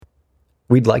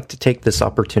We'd like to take this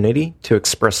opportunity to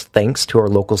express thanks to our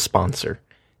local sponsor,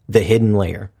 The Hidden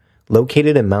Lair,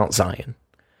 located in Mount Zion.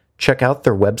 Check out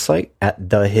their website at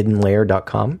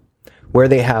thehiddenlair.com, where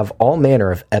they have all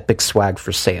manner of epic swag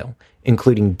for sale,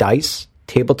 including dice,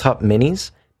 tabletop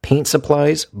minis, paint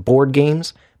supplies, board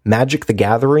games, Magic the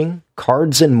Gathering,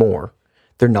 cards, and more.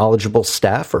 Their knowledgeable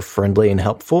staff are friendly and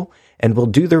helpful, and will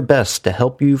do their best to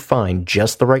help you find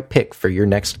just the right pick for your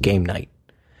next game night.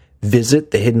 Visit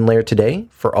The Hidden Lair today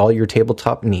for all your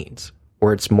tabletop needs,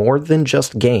 where it's more than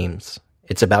just games,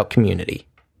 it's about community.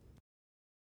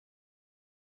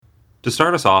 To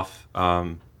start us off,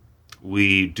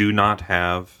 we do not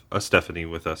have a Stephanie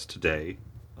with us today,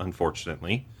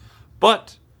 unfortunately,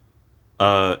 but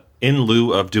in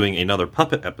lieu of doing another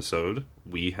puppet episode,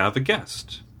 we have a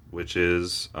guest, which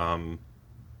is, are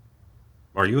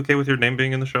you okay with your name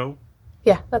being in the show?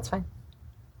 Yeah, that's fine.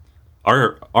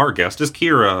 Our guest is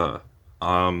Kira.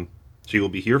 She will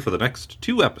be here for the next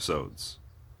 2 episodes.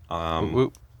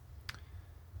 And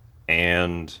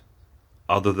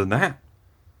other than that,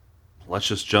 let's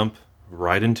just jump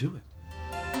right into it.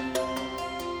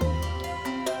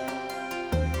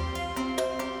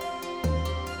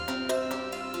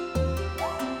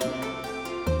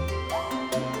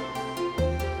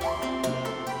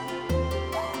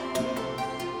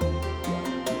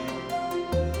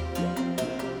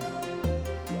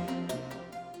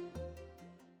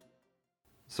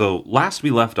 So, last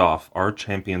we left off, our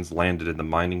champions landed in the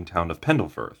mining town of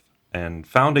Pendlefirth and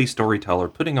found a storyteller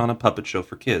putting on a puppet show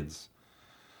for kids.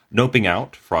 Noping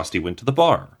out, Frosty went to the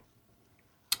bar.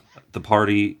 The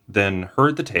party then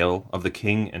heard the tale of the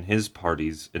king and his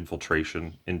party's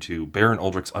infiltration into Baron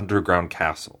Uldric's underground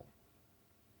castle.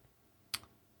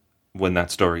 When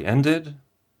that story ended,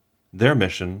 their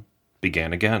mission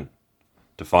began again,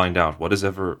 to find out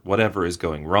whatever is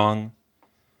going wrong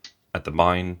at the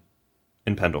mine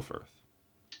in Pendlefirth.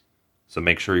 So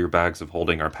make sure your bags of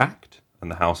holding are packed and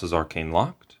the house is arcane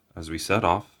locked as we set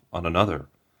off on another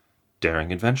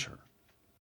daring adventure.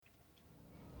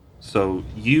 So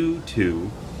you two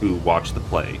who watch the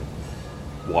play,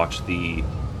 watch the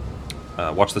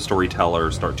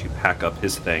storyteller start to pack up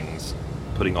his things,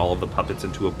 putting all of the puppets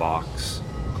into a box,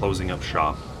 closing up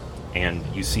shop, and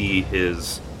you see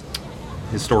his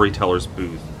storyteller's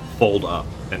booth fold up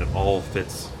and it all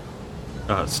fits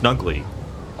snugly,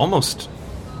 almost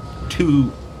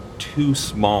too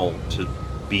small to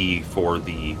be for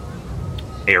the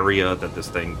area that this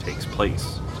thing takes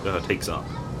up.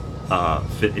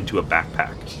 Fit into a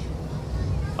backpack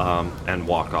and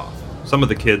walk off. Some of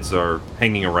the kids are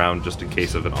hanging around just in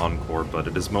case of an encore, but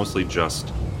it is mostly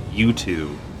just you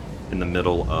two in the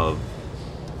middle of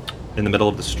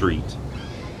the street,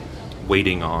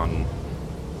 waiting on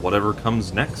whatever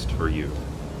comes next for you.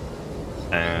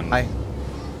 And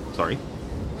sorry?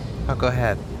 Oh, go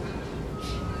ahead.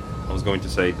 I was going to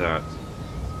say that,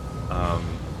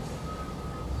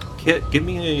 Kit, give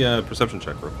me a perception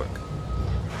check real quick.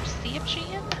 Perception?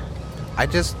 I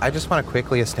just want to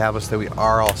quickly establish that we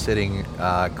are all sitting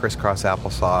crisscross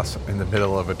applesauce in the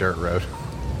middle of a dirt road.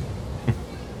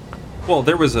 Well,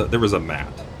 there was a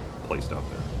mat placed out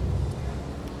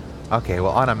there. Okay,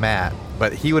 well, on a mat,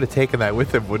 but he would have taken that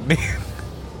with him, wouldn't he?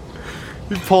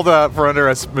 He pulled it out from under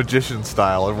us magician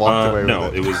style and walked away with it.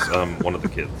 No, it was one of the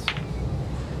kids.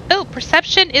 Oh,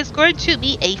 perception is going to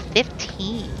be a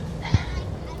 15.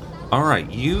 All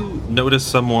right, you notice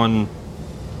someone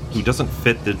who doesn't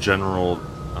fit the general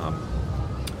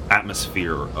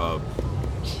atmosphere of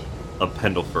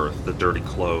Pendlefirth. The dirty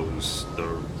clothes,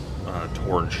 the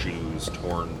torn shoes,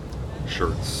 torn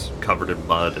shirts, covered in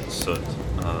mud and soot.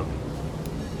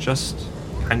 Just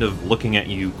kind of looking at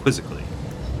you quizzically.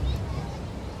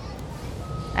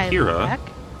 I Kira. look back.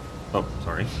 Oh,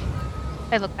 sorry.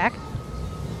 I look back.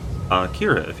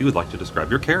 Kira, if you would like to describe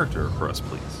your character for us,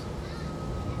 please.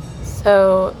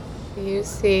 So you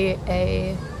see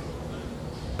a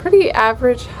pretty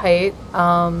average height,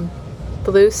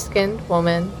 blue-skinned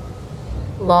woman,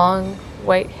 long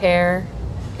white hair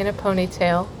in a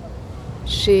ponytail.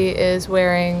 She is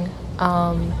wearing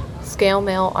scale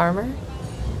mail armor,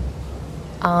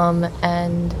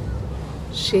 and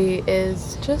she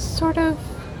is just sort of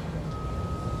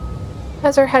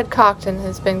has her head cocked and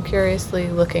has been curiously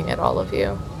looking at all of you.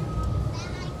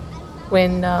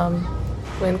 When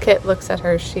Kit looks at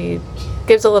her, she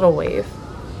gives a little wave.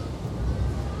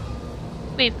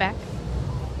 Wave back.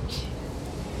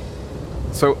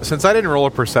 So, since I didn't roll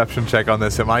a perception check on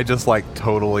this, am I just, like,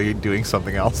 totally doing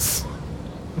something else?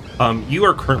 You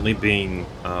are currently being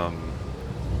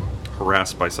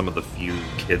harassed by some of the few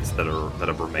kids that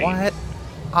have remained. What?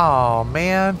 Oh,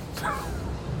 man.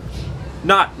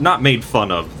 Not made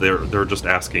fun of. They're just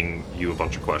asking you a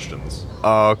bunch of questions.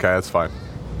 Oh, okay, that's fine.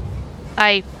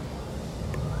 I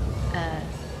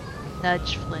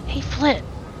nudge Flynn. Hey, Flynn.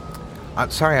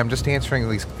 I'm sorry, I'm just answering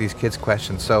these kids'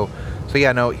 questions. So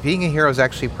yeah, no, being a hero is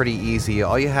actually pretty easy.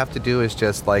 All you have to do is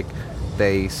just, like,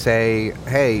 they say,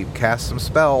 hey, cast some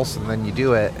spells, and then you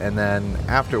do it, and then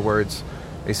afterwards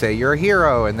they say, you're a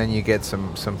hero, and then you get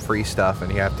some free stuff,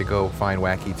 and you have to go find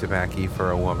wacky tobacco for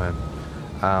a woman.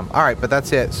 Alright, but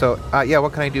that's it. So, yeah,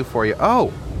 what can I do for you?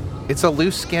 Oh, it's a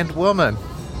loose-skinned woman.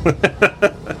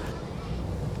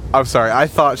 I'm sorry, I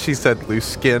thought she said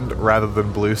loose-skinned rather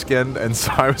than blue-skinned, and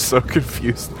so I was so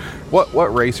confused.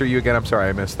 What race are you again? I'm sorry,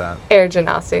 I missed that. Air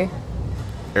Genasi.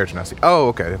 Air Genasi. Oh,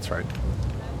 okay, that's right.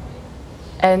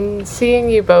 And seeing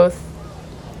you both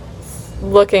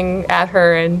looking at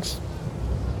her and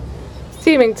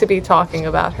seeming to be talking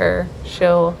about her,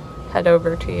 she'll head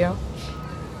over to you.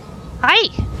 Hi.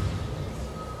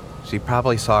 She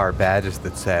probably saw our badges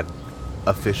that said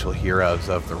official heroes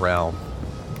of the realm.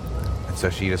 And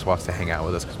so she just wants to hang out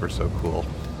with us because we're so cool.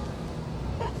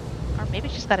 Or maybe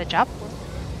she's got a job for us.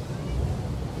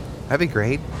 That'd be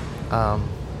great. I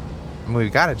mean,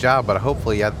 we've got a job, but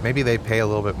hopefully, yeah, maybe they pay a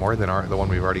little bit more than the one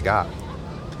we've already got.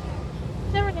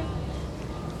 Never know.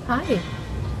 Hi.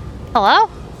 Hello?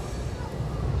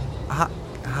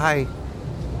 Hi.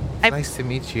 I'm- Nice to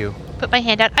meet you. Put my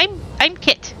hand out. I'm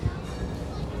Kit.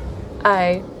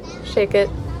 I shake it.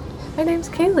 My name's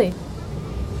Kaylee.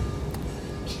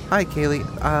 Hi,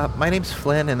 Kaylee. My name's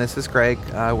Flynn, and this is Greg.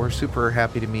 We're super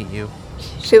happy to meet you.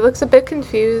 She looks a bit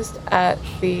confused at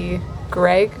the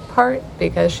Greg part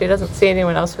because she doesn't see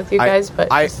anyone else with you guys,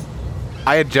 but I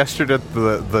had gestured at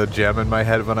the gem in my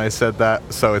head when I said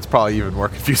that, so it's probably even more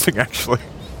confusing, actually.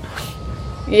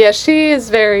 yeah, she is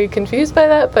very confused by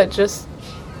that, but just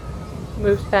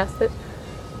moves past it.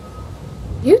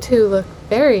 You two look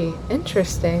very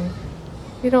interesting.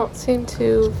 You don't seem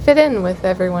to fit in with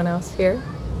everyone else here.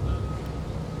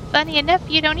 Funny enough,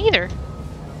 you don't either.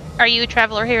 Are you a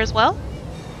traveler here as well?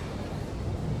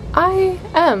 I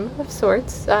am, of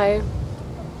sorts. I've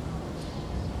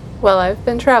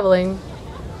been traveling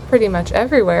pretty much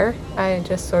everywhere. I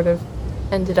just sort of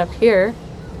ended up here.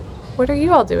 What are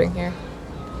you all doing here?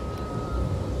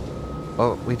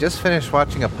 Well, we just finished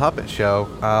watching a puppet show.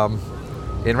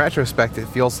 In retrospect, it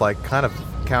feels like kind of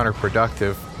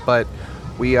counterproductive, but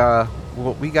we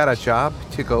got a job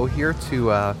to go here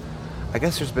to, I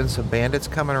guess there's been some bandits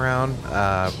coming around,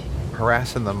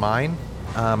 harassing the mine,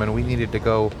 and we needed to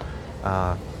go,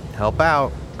 help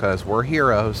out, because we're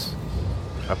heroes,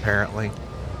 apparently.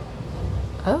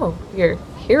 Oh, you're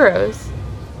heroes.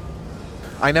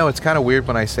 I know it's kind of weird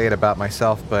when I say it about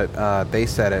myself, but they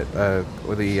said it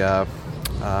with the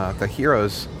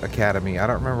Heroes Academy. I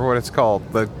don't remember what it's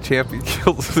called. The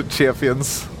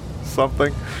champions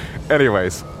something.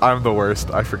 Anyways, I'm the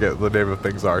worst. I forget the name of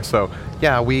things are. So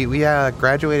yeah, we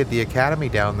graduated the academy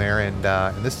down there, and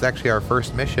this is actually our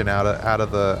first mission out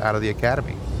of the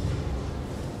academy.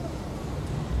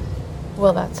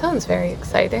 Well, that sounds very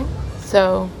exciting.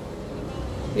 So,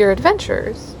 you're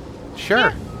adventurers. Sure.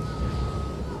 Yeah.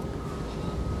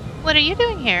 What are you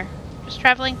doing here? Just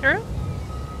traveling through?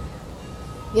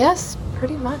 Yes,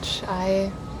 pretty much.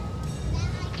 I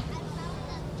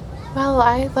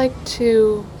like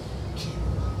to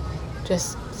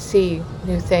just see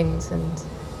new things and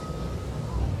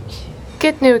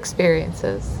get new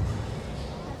experiences.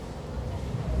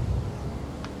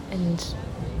 And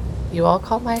you all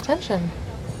caught my attention.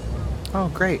 Oh,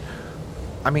 great.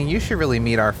 I mean, you should really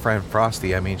meet our friend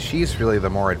Frosty. I mean, she's really the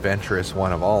more adventurous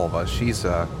one of all of us. She's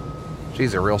a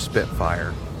real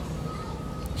spitfire.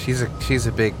 She's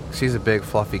a big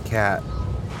fluffy cat.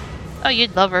 Oh,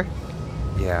 you'd love her.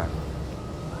 Yeah.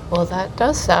 Well, that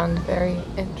does sound very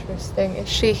interesting. Is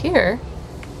she here?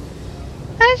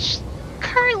 She's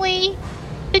currently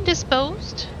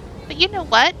indisposed. But you know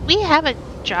what? We have a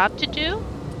job to do.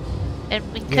 And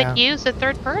we Yeah. could use a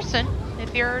third person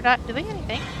if you're not doing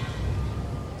anything.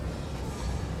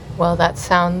 Well, that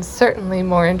sounds certainly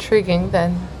more intriguing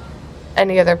than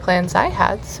any other plans I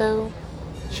had, so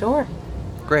sure.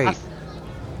 Great. Awesome.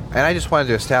 And I just wanted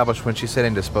to establish, when she said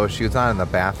indisposed, she was not in the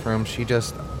bathroom. She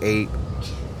just ate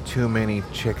too many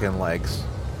chicken legs.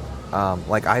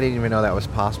 Like, I didn't even know that was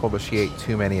possible, but she ate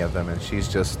too many of them, and she's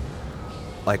just,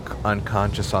 like,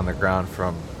 unconscious on the ground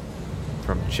from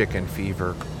chicken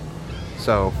fever.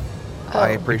 So,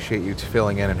 I Oh. appreciate you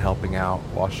filling in and helping out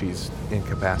while she's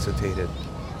incapacitated.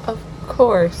 Of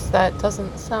course, that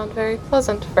doesn't sound very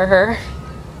pleasant for her.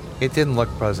 It didn't look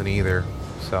pleasant either,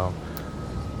 so...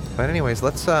 But anyways,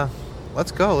 let's go.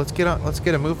 Let's get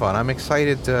a move on. I'm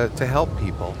excited to help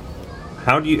people.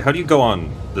 how do you go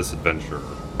on this adventure?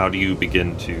 How do you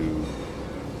begin to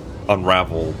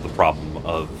unravel the problem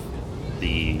of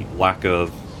the lack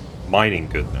of mining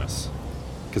goodness?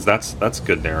 Because that's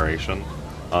good narration.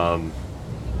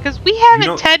 Because we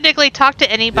haven't technically talked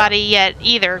to anybody yet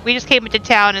either. We just came into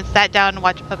town and sat down and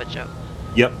watched a puppet show.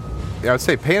 Yep. Yeah, I would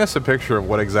say paint us a picture of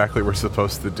what exactly we're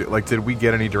supposed to do. Like, did we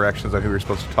get any directions on who we were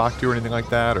supposed to talk to or anything like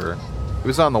that? Or it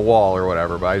was on the wall or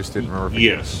whatever, but I just didn't remember if we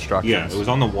gave instructions. Yeah, it was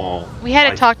on the wall. We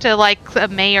had to talk to, like, a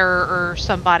mayor or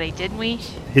somebody, didn't we?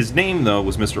 His name, though,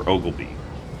 was Mr. Ogleby.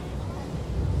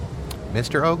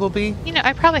 Mr. Ogleby? You know,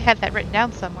 I probably had that written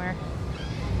down somewhere.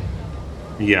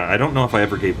 Yeah, I don't know if I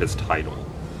ever gave his title.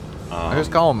 I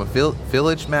just call him a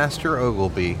Village Master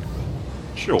Ogleby.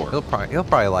 Sure. He'll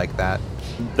probably like that.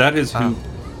 That is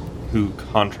who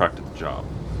contracted the job.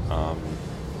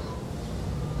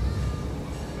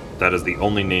 That is the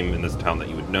only name in this town that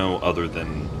you would know other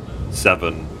than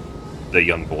Seven, the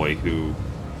young boy who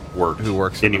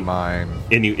works in the mine.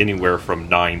 Anywhere from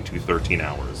 9 to 13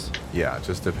 hours. Yeah,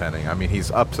 just depending. I mean,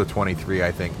 he's up to 23,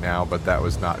 I think, now, but that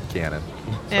was not canon.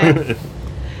 Yeah.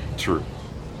 True.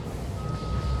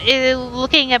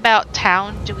 Looking about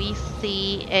town, do we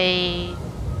see an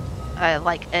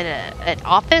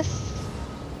office?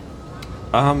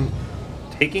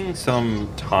 Taking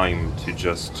some time to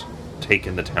just take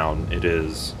in the town. It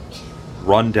is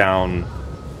run down,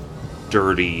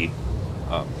 dirty,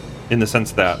 in the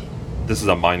sense that this is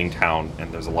a mining town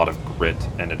and there's a lot of grit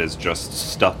and it is just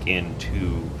stuck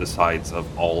into the sides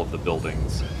of all of the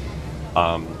buildings.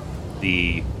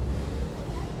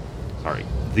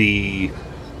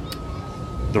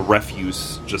 The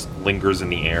refuse just lingers in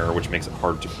the air, which makes it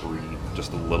hard to breathe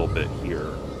just a little bit here.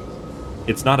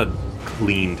 It's not a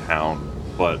clean town,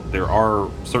 but there are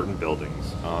certain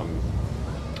buildings.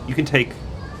 You can take,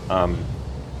 10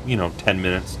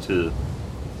 minutes to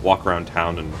walk around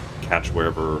town and catch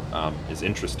wherever is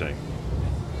interesting.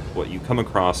 What you come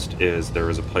across is there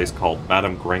is a place called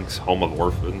Madame Grink's Home of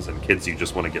Orphans and Kids You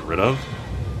Just Want to Get Rid of.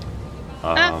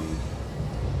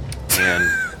 And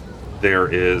there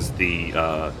is the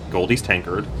Goldie's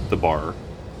Tankard, the bar,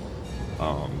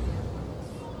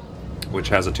 which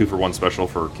has a 2-for-1 special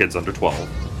for kids under 12.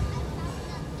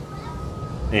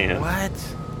 And what?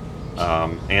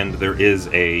 And there is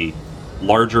a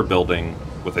larger building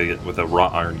with a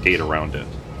wrought iron gate around it,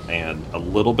 and a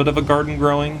little bit of a garden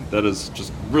growing that is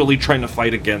just really trying to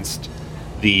fight against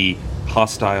the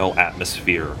hostile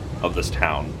atmosphere of this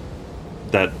town.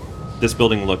 That this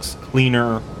building looks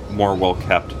cleaner, more well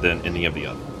kept than any of the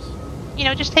others.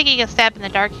 Just taking a stab in the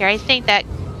dark here, I think that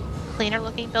cleaner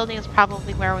looking building is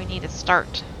probably where we need to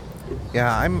start.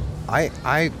 Yeah, I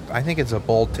think it's a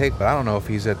bold take, but I don't know if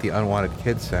he's at the Unwanted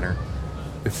Kids Center.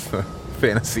 It's the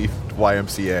fantasy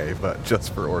YMCA, but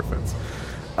just for orphans.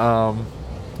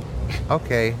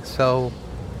 Okay, so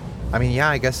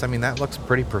I guess that looks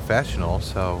pretty professional.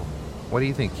 So, what do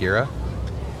you think, Kira?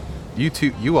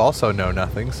 You also know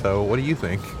nothing, so what do you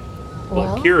think?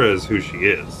 Well, Kira is who she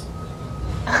is.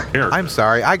 I'm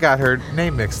sorry, I got her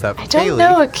name mixed up. I don't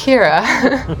know Akira.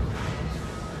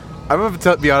 I'm going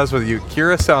to be honest with you.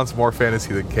 Kira sounds more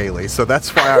fantasy than Kaylee, so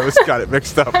that's why I got it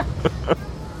mixed up.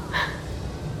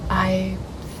 I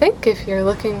think if you're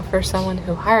looking for someone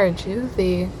who hired you,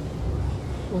 the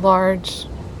large,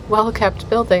 well-kept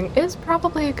building is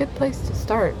probably a good place to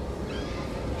start.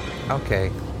 Okay,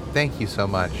 thank you so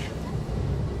much.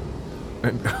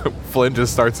 And Flynn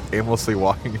just starts aimlessly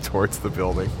walking towards the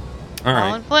building. All right.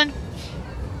 Alan Flynn?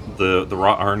 The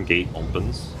wrought iron gate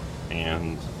opens,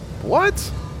 and...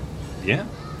 What? Yeah.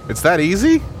 It's that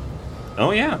easy?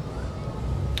 Oh, yeah.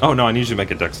 Oh, no, I need you to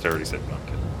make a dexterity save. No,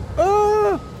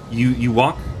 I'm kidding. You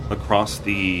walk across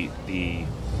the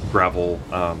gravel,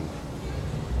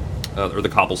 or the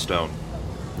cobblestone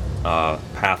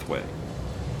pathway,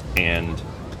 and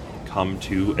come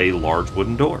to a large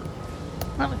wooden door.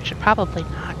 Well, we should probably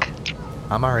knock.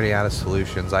 I'm already out of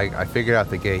solutions. I figured out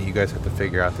the gate. You guys have to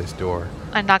figure out this door.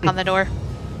 I knock on the door.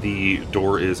 The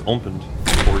door is opened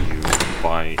for you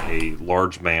by a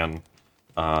large man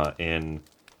in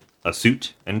a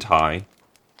suit and tie.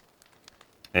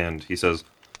 And he says,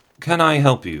 "Can I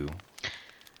help you?"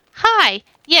 Hi.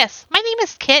 Yes, my name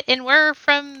is Kit, and we're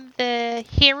from the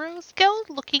Heroes Guild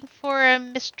looking for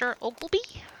Mr.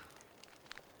 Ogleby.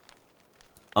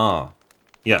 Ah,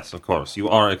 yes, of course. You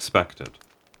are expected.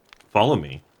 Follow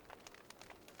me.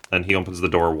 And he opens the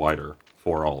door wider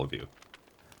for all of you.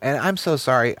 And I'm so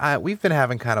sorry. We've been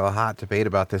having kind of a hot debate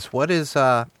about this. What is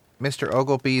Mr.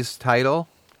 Ogleby's title?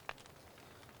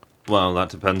 Well, that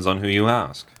depends on who you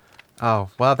ask. Oh,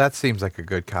 well, that seems like a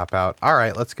good cop-out. All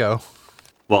right, let's go.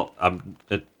 Well,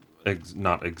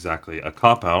 not exactly a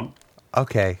cop-out.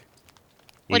 Okay.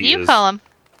 What do you call him?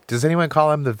 Does anyone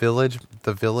call him the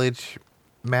village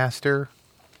master?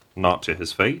 Not to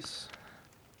his face.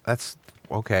 That's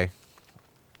okay.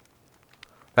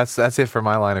 That's it for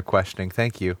my line of questioning.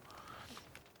 Thank you.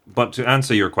 But to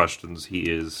answer your questions, he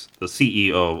is the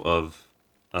CEO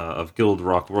of Guild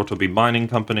Rock Rotoby Mining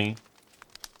Company,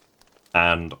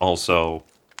 and also,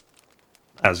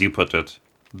 as you put it,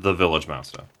 the village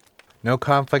master. No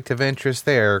conflict of interest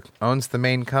there. Owns the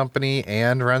main company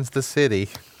and runs the city.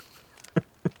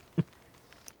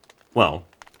 Well,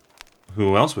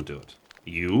 who else would do it?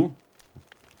 You?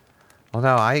 Well,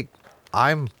 no,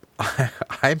 I'm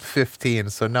I'm 15,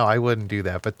 so no, I wouldn't do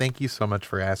that. But thank you so much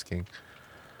for asking.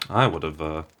 I would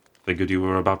have figured you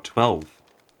were about 12.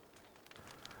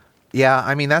 Yeah,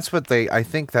 I mean I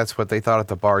think that's what they thought at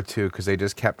the bar too, because they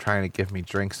just kept trying to give me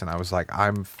drinks, and I was like,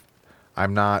 I'm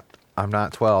not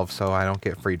 12, so I don't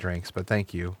get free drinks. But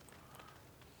thank you.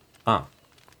 Ah.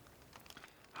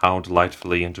 How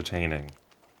delightfully entertaining.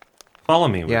 Follow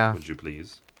me, Yeah. would you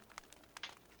please?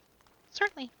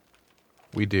 Certainly.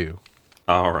 We do.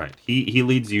 All right. He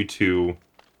leads you to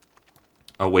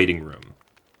a waiting room.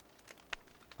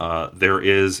 There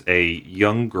is a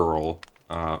young girl,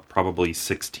 probably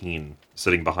 16,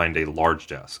 sitting behind a large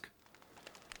desk.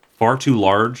 Far too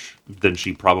large than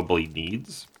she probably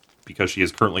needs, because she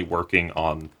is currently working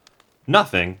on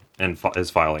nothing and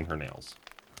is filing her nails.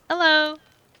 Hello.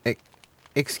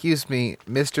 Excuse me,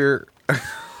 Mr.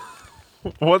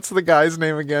 What's the guy's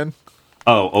name again?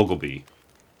 Oh, Ogilby.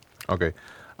 Okay.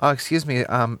 Excuse me.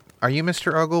 Are you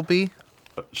Mr. Ogilby?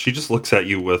 She just looks at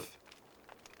you with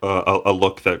a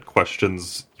look that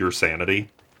questions your sanity.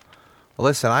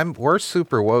 Listen, we're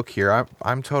super woke here.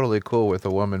 I'm totally cool with a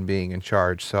woman being in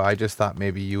charge, so I just thought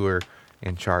maybe you were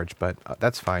in charge, but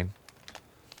that's fine.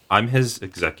 I'm his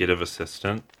executive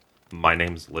assistant. My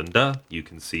name's Linda. You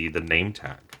can see the name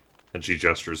tag. And she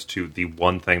gestures to the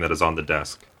one thing that is on the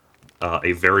desk.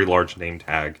 A very large name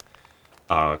tag.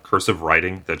 Cursive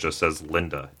writing that just says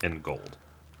Linda in gold.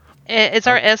 Is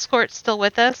our escort still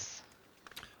with us?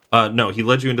 No, he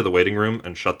led you into the waiting room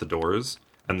and shut the doors.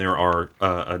 And there are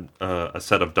a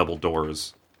set of double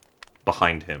doors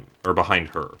behind him, or behind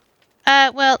her.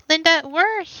 Well, Linda,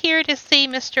 we're here to see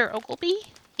Mr. Ogilby.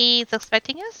 He's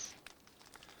expecting us.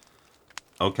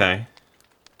 Okay.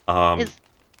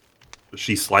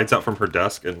 She slides out from her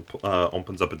desk and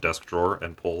opens up a desk drawer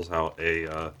and pulls out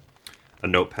a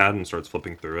notepad and starts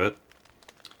flipping through it.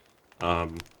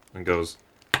 And goes,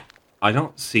 I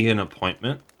don't see an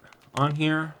appointment on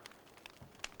here.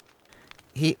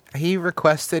 He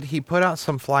requested, he put out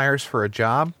some flyers for a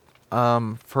job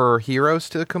for heroes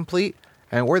to complete,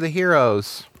 and we're the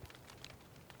heroes.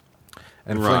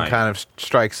 And Right. Flynn kind of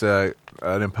strikes an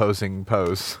imposing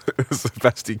pose as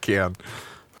best he can.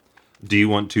 Do you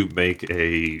want to make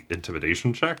a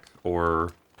intimidation check,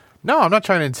 or... No, I'm not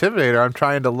trying to intimidate her. I'm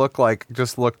trying to look like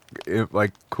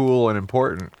cool and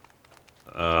important.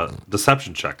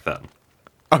 Deception check, then?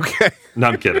 Okay. No,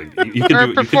 I'm kidding. You can Or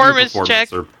do a performance check.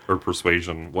 or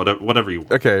persuasion, whatever you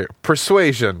want. Okay,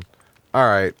 persuasion. All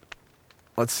right.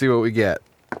 Let's see what we get.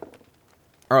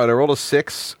 All right, I rolled a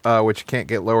 6, which can't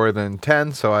get lower than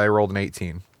 10, so I rolled an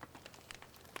 18.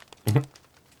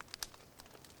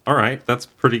 All right, that's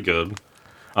pretty good.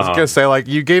 I was going to say,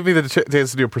 you gave me the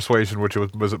chance to do persuasion, which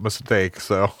was a mistake,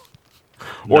 so...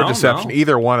 Or No, deception. no.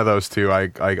 Either one of those two, I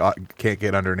can't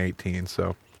get under an 18,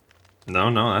 so...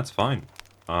 No, that's fine.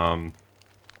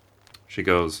 She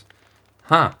goes,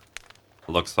 huh,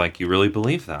 looks like you really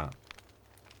believe that.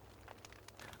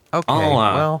 Okay,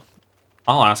 well...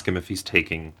 I'll ask him if he's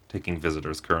taking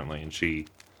visitors currently, and she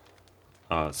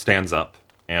stands up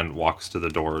and walks to the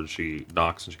door, and she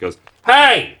knocks, and she goes,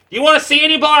 hey, do you want to see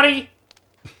anybody?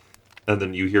 And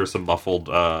then you hear some muffled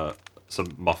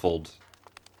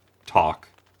talk,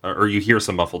 or you hear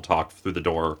some muffled talk through the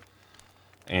door,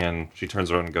 and she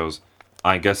turns around and goes,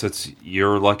 I guess it's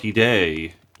your lucky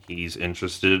day. He's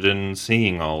interested in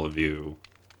seeing all of you.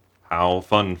 How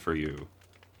fun for you.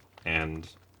 And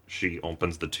she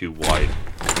opens the two wide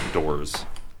doors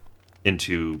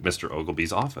into Mr.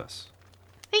 Ogilby's office.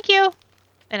 Thank you.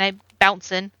 And I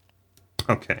bounce in.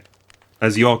 Okay.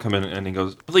 As you all come in, and he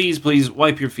goes, please,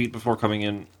 wipe your feet before coming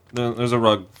in. There's a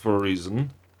rug for a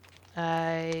reason.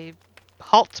 I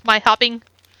halt my hopping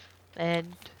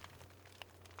and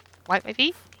wipe my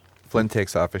feet. Flynn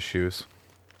takes off his shoes.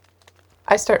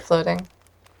 I start floating.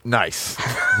 Nice.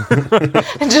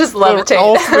 And just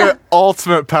levitate.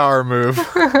 Ultimate power move.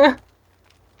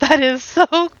 That is so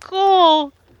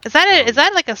cool. Is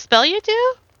that like a spell you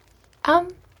do?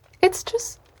 It's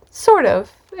just sort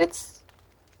of. It's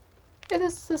It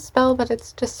is a spell, but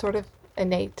it's just sort of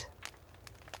innate.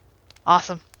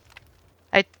 Awesome.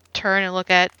 I turn and look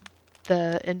at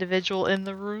the individual in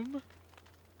the room.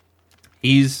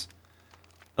 He's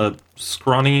a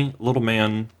scrawny little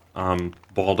man,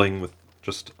 balding with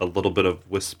just a little bit of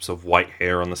wisps of white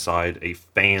hair on the side, a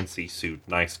fancy suit,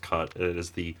 nice cut. It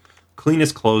is the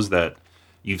cleanest clothes that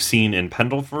you've seen in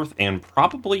Pendleforth and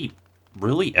probably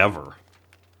really ever.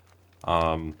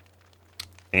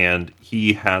 And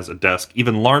he has a desk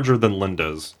even larger than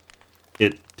Linda's.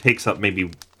 It takes up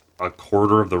maybe a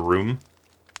quarter of the room,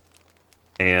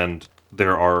 and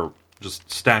there are just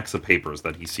stacks of papers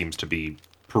that he seems to be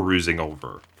perusing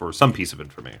over for some piece of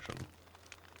information.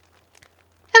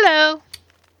 Hello.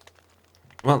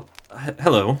 Well,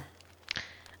 hello.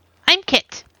 I'm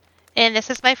Kit. And this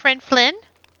is my friend Flynn.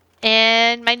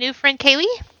 And my new friend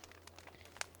Kaylee.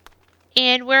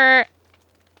 And we're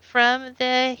from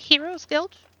the Heroes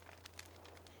Guild.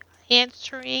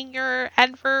 Answering your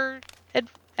advertisement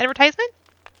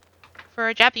for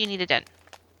a job you needed done.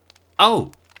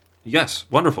 Oh, yes,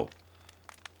 wonderful.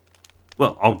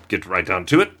 Well, I'll get right down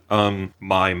to it.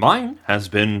 My mine has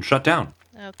been shut down.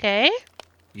 Okay.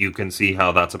 You can see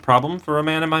how that's a problem for a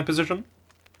man in my position.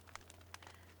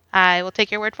 I will take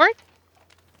your word for it.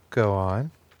 Go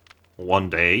on. One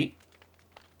day,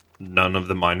 none of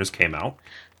the miners came out.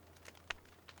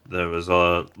 There was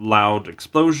a loud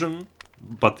explosion,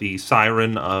 but the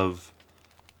siren of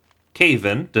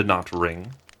cave-in did not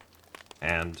ring.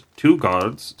 And 2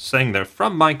 guards, saying they're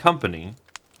from my company,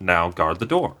 now guard the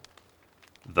door.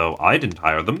 Though I didn't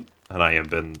hire them, and I have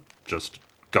been just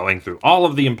going through all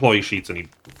of the employee sheets, and he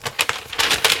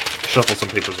shuffles some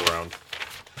papers around.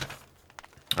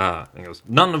 And he goes,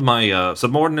 none of my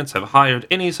subordinates have hired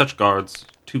any such guards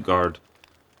to guard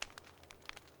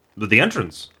the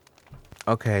entrance.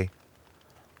 Okay.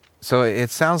 So it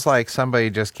sounds like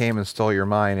somebody just came and stole your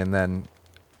mine, and then,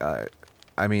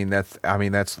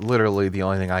 that's literally the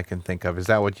only thing I can think of. Is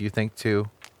that what you think too?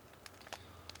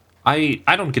 I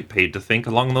don't get paid to think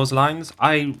along those lines.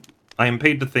 I am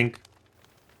paid to think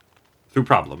through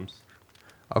problems.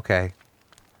 Okay.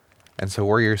 And so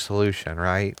we're your solution,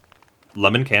 right?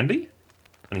 Lemon candy?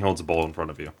 And he holds a bowl in front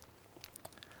of you.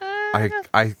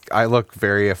 I look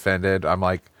very offended. I'm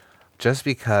like, just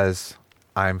because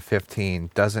I'm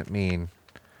 15 doesn't mean...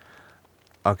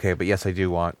 Okay, but yes, I do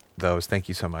want those. Thank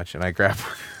you so much. And I grab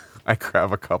a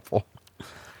couple.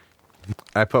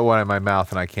 I put one in my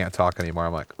mouth and I can't talk anymore.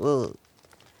 I'm like, ugh.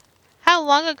 How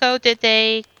long ago did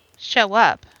they show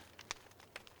up?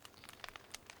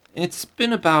 It's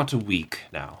been about a week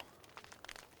now.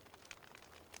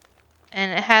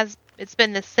 And it's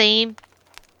been the same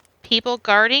people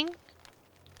guarding?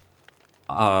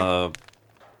 I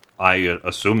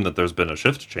assume that there's been a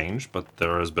shift change, but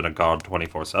there has been a guard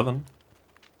 24/7.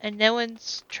 And no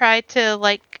one's tried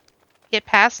to, get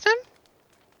past him?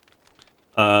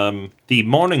 The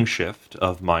morning shift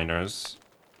of miners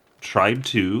tried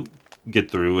to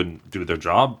get through and do their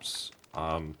jobs.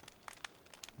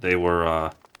 They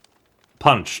were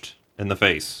punched in the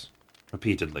face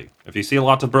repeatedly. If you see a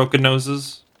lot of broken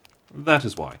noses, that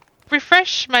is why.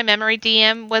 Refresh my memory,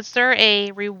 DM. Was there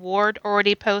a reward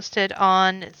already posted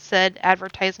on said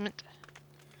advertisement?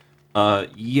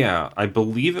 Yeah, I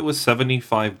believe it was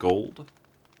 75 gold.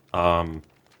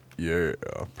 Yeah.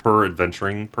 Per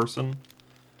adventuring person.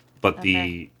 But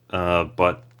Okay.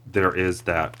 but there is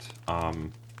that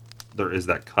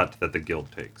cut that the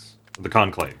guild takes. The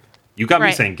conclave. You got me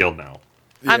Right. saying guild now.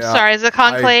 I'm sorry, is it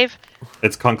Conclave?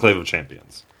 It's Conclave of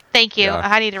Champions. Thank you. Yeah.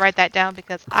 I need to write that down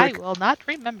because I Quick- will not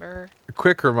remember. A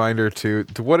quick reminder to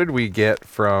what did we get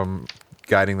from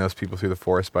guiding those people through the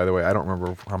forest, by the way? I don't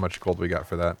remember how much gold we got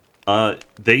for that.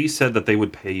 They said that they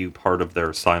would pay you part of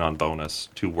their sign-on bonus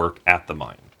to work at the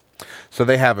mine. So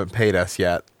they haven't paid us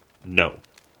yet. No.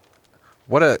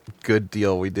 What a good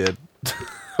deal we did.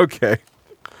 Okay.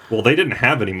 Well, they didn't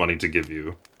have any money to give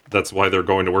you. That's why they're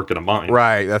going to work in a mine.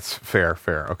 Right, that's fair.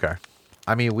 Okay.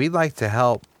 I mean, we'd like to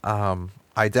help.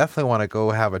 I definitely want to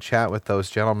go have a chat with those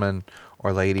gentlemen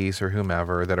or ladies or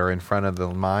whomever that are in front of the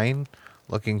mine,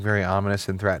 looking very ominous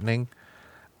and threatening.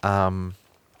 Because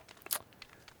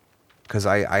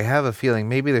I have a feeling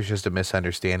maybe there's just a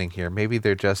misunderstanding here. Maybe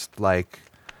they're just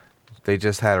they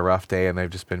just had a rough day and they've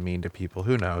just been mean to people.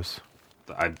 Who knows?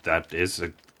 That is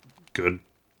a good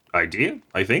idea,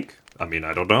 I think. I mean,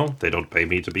 I don't know. They don't pay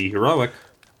me to be heroic.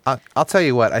 I'll tell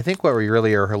you what. I think what we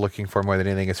really are looking for more than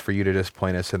anything is for you to just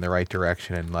point us in the right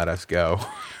direction and let us go.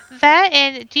 That,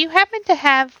 and do you happen to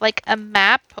have a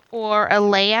map or a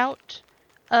layout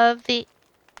of the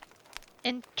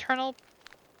internal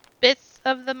bits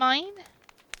of the mine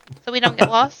so we don't get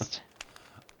lost?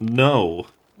 No.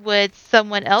 Would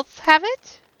someone else have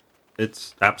it?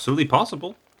 It's absolutely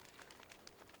possible.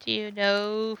 Do you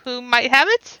know who might have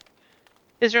it?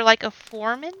 Is there like a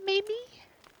foreman, maybe?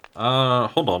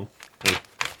 Hold on.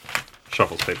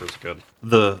 Shuffles papers good.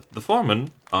 The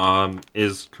foreman,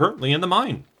 is currently in the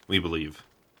mine, we believe.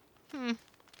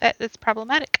 That's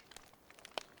problematic.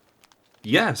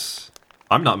 Yes.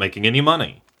 I'm not making any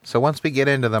money. So once we get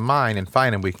into the mine and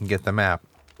find him, we can get the map.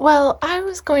 Well, I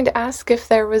was going to ask if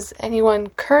there was anyone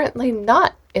currently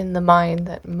not in the mine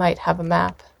that might have a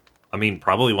map. I mean,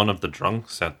 probably one of the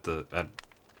drunks at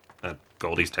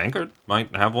Goldie's Tankard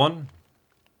might have one.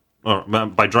 Or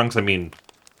by drunks, I mean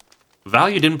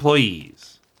valued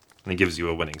employees. And he gives you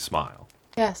a winning smile.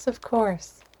 Yes, of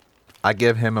course. I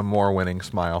give him a more winning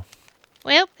smile.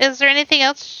 Well, is there anything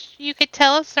else you could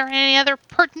tell us or any other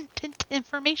pertinent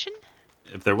information?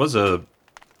 If there was a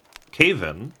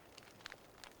cave-in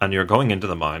and you're going into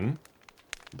the mine,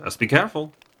 best be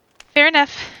careful. Fair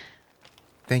enough.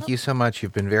 Thank you so much.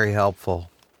 You've been very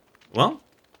helpful. Well,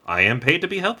 I am paid to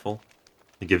be helpful.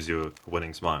 He gives you a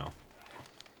winning smile.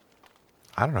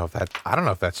 I don't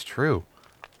know if that's true.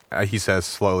 He says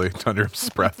slowly under his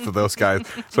breath to those guys,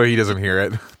 so he doesn't hear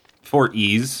it. For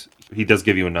ease, he does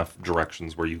give you enough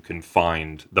directions where you can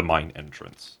find the mine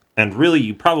entrance. And really,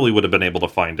 you probably would have been able to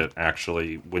find it,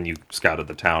 actually, when you scouted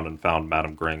the town and found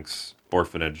Madame Grink's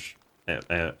orphanage,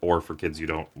 or for kids you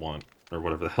don't want, or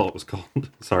whatever the hell it was called.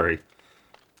 Sorry.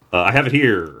 I have it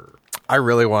here. I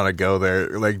really want to go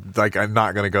there. Like I'm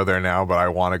not going to go there now, but I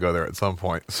want to go there at some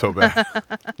point so bad.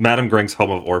 Madame Grink's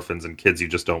home of orphans and kids you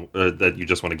just don't that you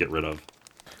just want to get rid of.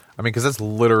 I mean, because that's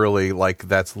literally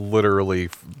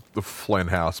the Flynn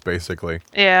house, basically.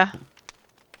 Yeah.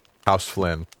 House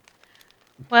Flynn.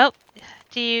 Well,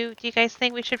 do you guys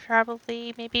think we should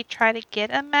probably maybe try to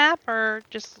get a map or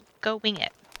just go wing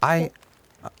it?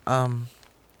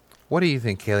 What do you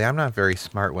think, Kaylee? I'm not very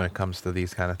smart when it comes to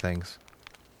these kind of things.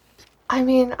 I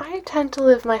mean, I tend to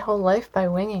live my whole life by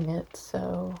winging it,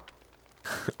 so...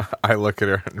 I look at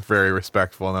her very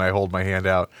respectful, and then I hold my hand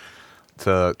out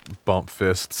to bump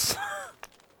fists.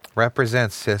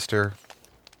 Represent, sister.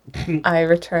 I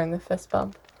return the fist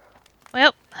bump.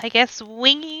 Well, I guess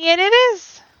winging it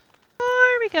is.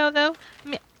 There we go, though.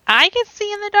 I can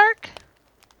see in the dark.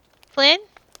 Flynn?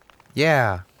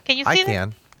 Yeah, Can you see I in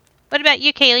can. What about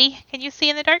you, Kaylee? Can you see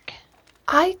in the dark?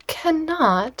 I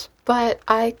cannot, but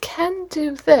I can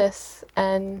do this.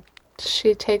 And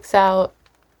she takes out...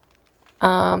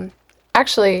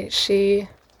 Actually, she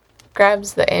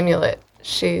grabs the amulet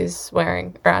she's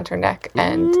wearing around her neck,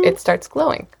 and it starts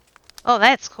glowing. Oh,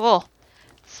 that's cool.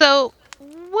 So,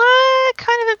 what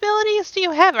kind of abilities do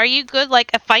you have? Are you good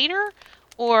like a fighter?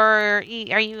 Or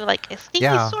are you like a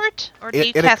sneaky sort? Or do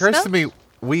you It cast occurs spells? to me,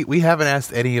 we haven't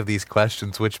asked any of these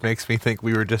questions, which makes me think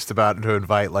we were just about to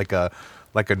invite like a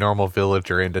normal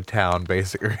villager into town,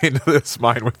 basically, into this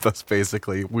mine with us,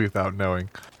 basically, without knowing.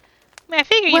 I mean, I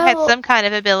figure you had Well- some kind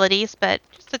of abilities, but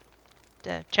just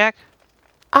to check.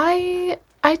 I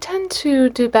tend to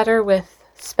do better with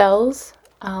spells.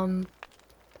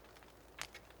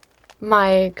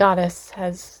 My goddess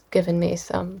has given me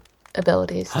some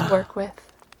abilities to work with.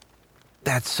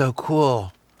 That's so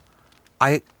cool.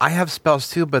 I have spells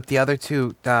too, but the other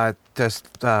two, just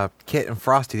Kit and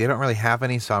Frosty, they don't really have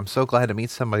any, so I'm so glad to meet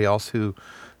somebody else who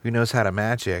knows how to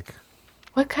magic.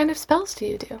 What kind of spells do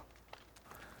you do?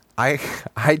 I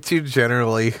do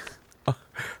generally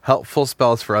helpful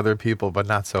spells for other people, but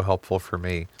not so helpful for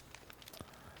me.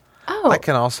 Oh, I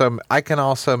can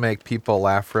also make people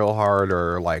laugh real hard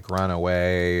or like run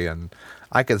away, and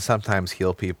I can sometimes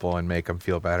heal people and make them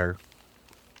feel better.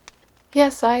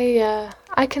 yes, I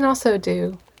can also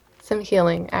do some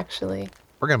healing, actually.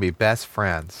 We're gonna be best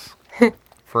friends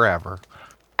forever.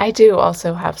 I do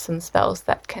also have some spells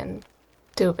that can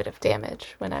do a bit of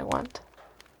damage when I want.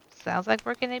 Sounds like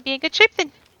we're going to be in good shape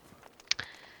then.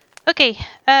 Okay,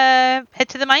 head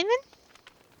to the mine then?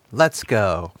 Let's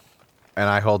go. And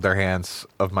I hold their hands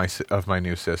of my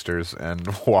new sisters and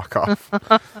walk off.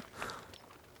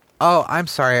 Oh, I'm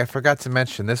sorry. I forgot to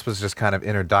mention, this was just kind of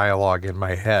inner dialogue in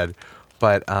my head.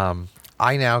 But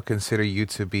I now consider you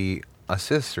to be a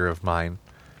sister of mine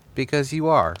because you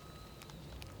are.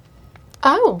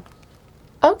 Oh,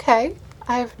 okay.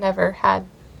 I've never had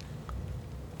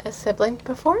a sibling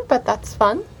before, but that's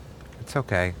fun. It's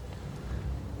okay.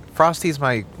 Frosty's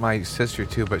my sister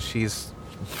too, but she's,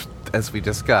 as we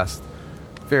discussed,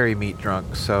 very meat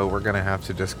drunk, so we're going to have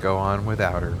to just go on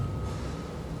without her.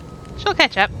 She'll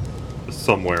catch up.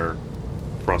 Somewhere,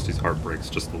 Frosty's heart breaks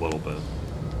just a little bit.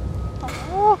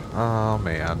 Oh,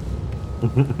 man.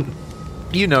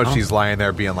 You know she's lying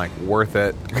there being like, worth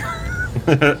it.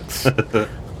 Yeah.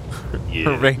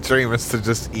 Her main dream is to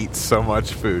just eat so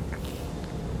much food.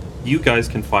 You guys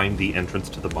can find the entrance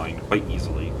to the mine quite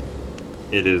easily.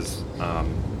 It is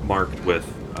marked with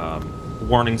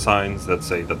warning signs that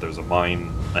say that there's a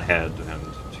mine ahead and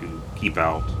to keep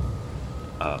out,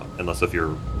 unless if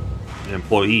you're an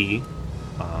employee.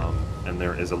 And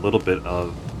there is a little bit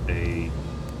of a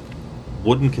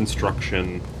wooden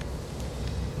construction,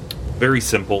 very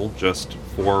simple, just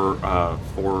four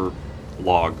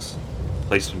logs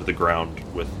placed into the ground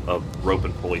with a rope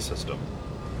and pulley system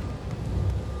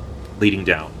leading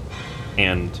down.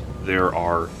 And there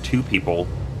are two people,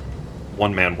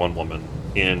 one man, one woman,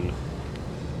 in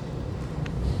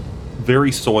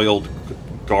very soiled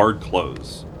guard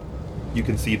clothes. You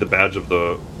can see the badge of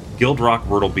the Guildrock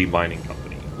Wurtleby Mining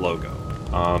Company logo.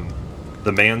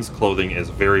 The man's clothing is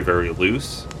very, very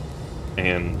loose,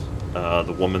 and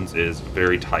the woman's is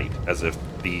very tight, as if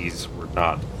these were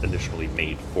not initially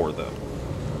made for them.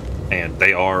 And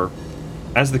they are,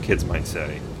 as the kids might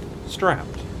say,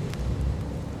 strapped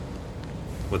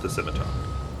with a scimitar.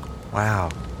 Wow,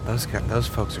 those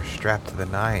folks are strapped to the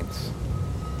nines.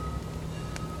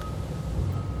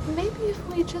 Maybe if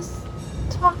we just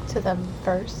talk to them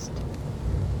first.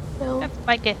 No. That's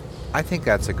my guess. I think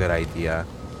that's a good idea.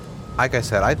 Like I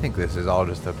said, I think this is all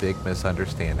just a big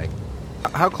misunderstanding.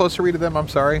 How close are we to them? I'm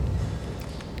sorry.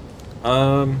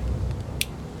 Let's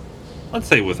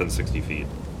say within 60 feet.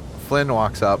 Flynn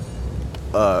walks up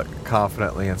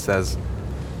confidently and says,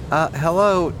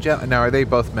 hello, now are they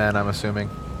both men, I'm assuming?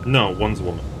 No, one's a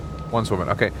woman. One's woman,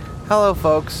 okay. Hello,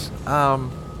 folks.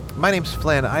 My name's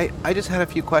Flynn. I just had a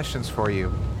few questions for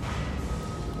you.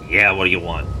 Yeah, what do you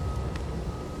want?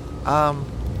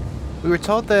 We were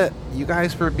told that you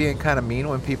guys were being kind of mean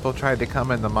when people tried to come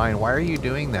in the mine. Why are you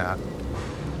doing that?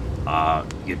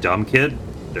 You dumb kid.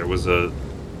 There was a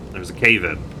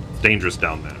cave-in. It's dangerous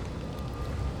down there.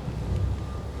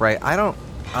 Right, I don't,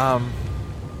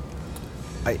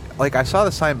 I saw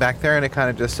the sign back there and it kind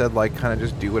of just said, like, kind of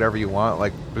just do whatever you want,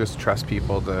 like, just trust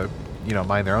people to,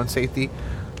 mind their own safety.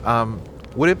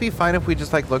 Would it be fine if we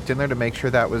just, like, looked in there to make sure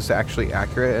that was actually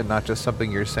accurate and not just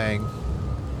something you're saying?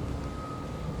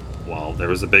 Well, there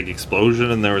was a big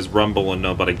explosion and there was rumble and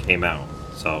nobody came out.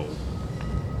 So,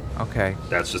 okay.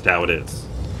 That's just how it is.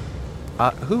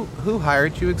 Who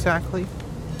hired you exactly?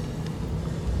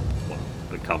 Well,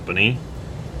 the company.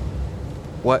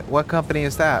 What company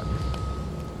is that?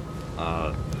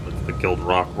 It's the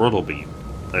Guildrock Wurtleby.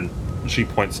 And she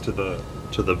points to the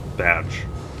badge,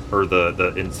 or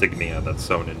the insignia that's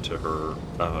sewn into her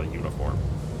uniform.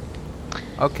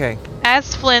 Okay.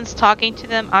 As Flynn's talking to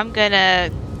them, I'm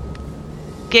gonna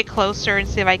get closer and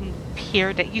see if I can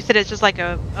peer. You said it's just like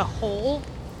a hole?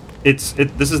 This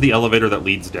is the elevator that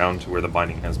leads down to where the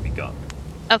mining has begun.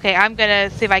 Okay, I'm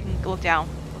gonna see if I can look down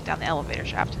the elevator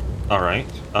shaft. Alright.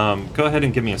 Go ahead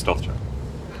and give me a stealth check.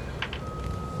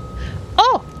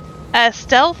 Oh!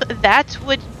 Stealth, that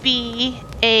would be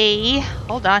a...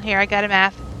 Hold on here, I got a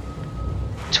math.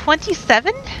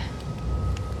 27?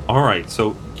 Alright,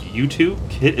 so you two,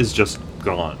 Kit is just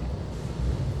gone.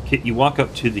 Kit, you walk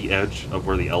up to the edge of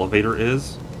where the elevator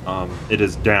is. It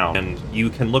is down, and you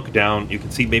can look down. You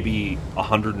can see maybe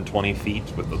 120 feet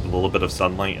with a little bit of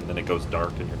sunlight, and then it goes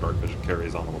dark, and your dark vision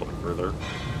carries on a little bit further.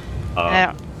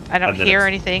 I don't hear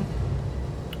anything.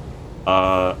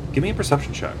 Give me a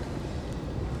perception check.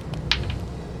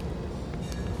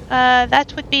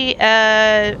 That would be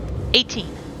 18.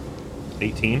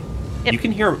 18? Yep.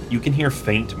 You can hear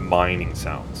faint mining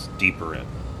sounds deeper in.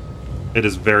 It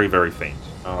is very, very faint.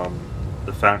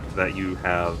 The fact that you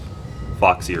have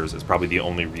fox ears is probably the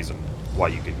only reason why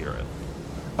you could hear it.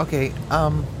 Okay,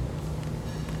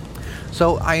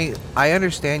 so I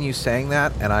understand you saying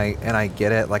that, and I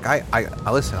get it. Like,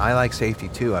 I listen, I like safety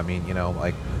too. I mean,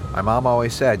 like my mom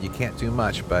always said, you can't do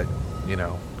much, but,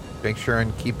 make sure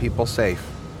and keep people safe.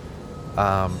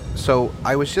 So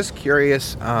I was just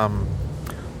curious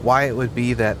why it would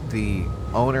be that the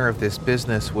owner of this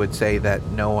business would say that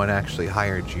no one actually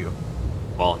hired you.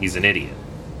 Well, he's an idiot.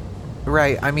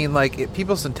 Right. I mean, like,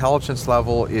 people's intelligence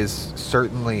level is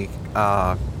certainly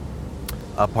a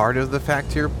part of the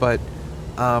fact here, but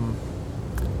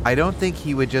I don't think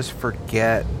he would just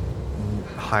forget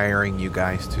hiring you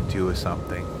guys to do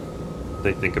something.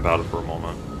 They think about it for a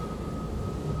moment.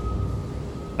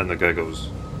 And the guy goes,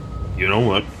 you know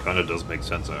what? Kind of does make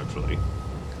sense, actually.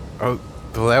 Oh,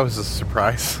 well, that was a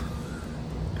surprise.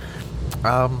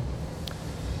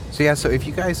 So yeah, so if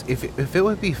you guys, if it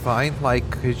would be fine, like,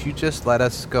 could you just let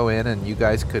us go in and you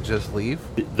guys could just leave?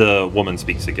 The woman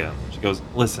speaks again. She goes,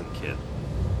 listen, kid.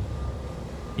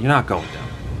 You're not going down.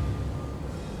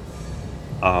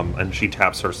 And she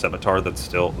taps her scimitar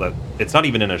it's not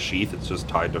even in a sheath, it's just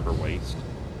tied to her waist.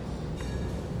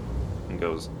 And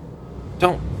goes,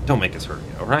 Don't make us hurt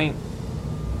you, alright?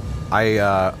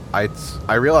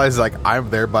 I realize like I'm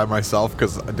there by myself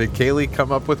because did Kaylee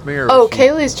come up with me or? Oh,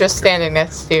 Kaylee's just standing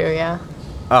next to you. Yeah.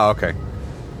 Oh, okay.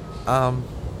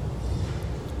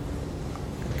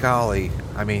 Golly,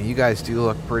 I mean, you guys do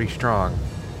look pretty strong.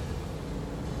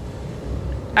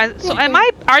 Are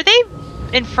they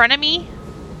in front of me?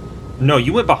 No,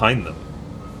 you went behind them.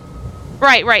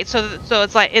 Right. So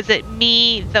it's like, is it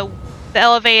me, the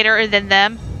elevator, and then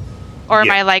them, or am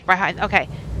I like behind? Okay.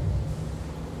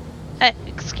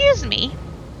 Excuse me.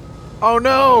 Oh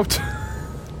no!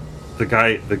 The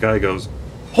guy goes,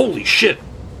 "Holy shit!"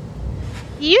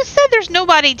 You said there's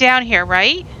nobody down here,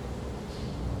 right?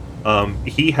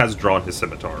 He has drawn his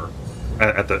scimitar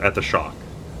at the shock.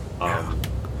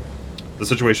 The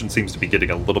situation seems to be getting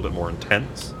a little bit more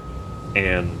intense,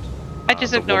 and I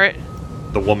just ignore it.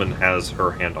 The woman has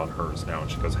her hand on hers now, and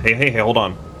she goes, "Hey, hold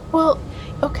on." Well,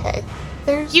 okay.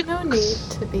 There's no need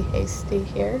to be hasty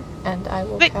here, and I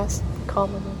will cast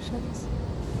Calm Emotions.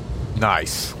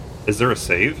 Nice. Is there a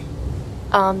save?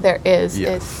 There is.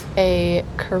 Yes. It's a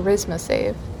charisma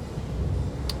save.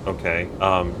 Okay.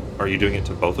 Are you doing it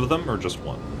to both of them or just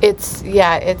one? It's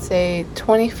a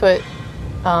 20-foot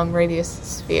radius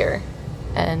sphere,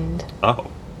 and...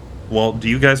 Oh. Well, do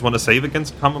you guys want to save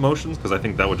against calm emotions? Because I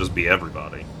think that would just be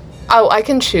everybody. Oh, I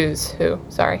can choose who.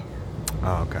 Sorry.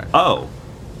 Oh, okay. Oh.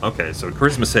 Okay, so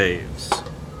charisma saves.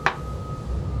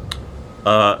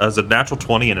 As a natural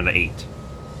 20 and an 8.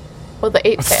 Well, the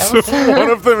 8 fails. One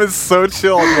of them is so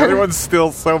chill, and the other one's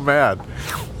still so mad.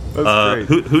 That's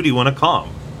great. Who do you want to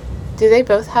calm? Do they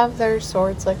both have their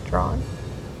swords, like, drawn?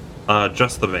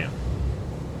 Just the man.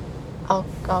 I'll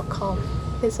calm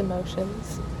his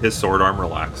emotions. His sword arm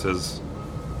relaxes,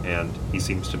 and he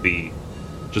seems to be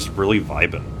just really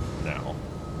vibing now.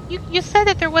 You said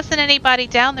that there wasn't anybody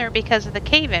down there because of the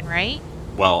cave-in, right?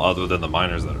 Well, other than the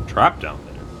miners that are trapped down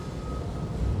there.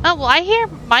 Oh, well, I hear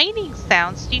mining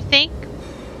sounds. Do you think...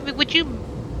 Would you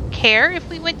care if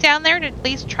we went down there to at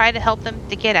least try to help them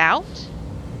to get out?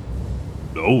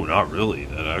 No, not really.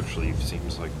 That actually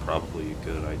seems like probably a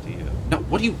good idea. No,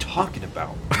 what are you talking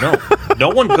about? No, no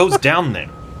one goes down there.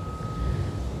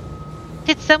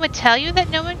 Did someone tell you that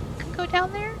no one can go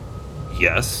down there?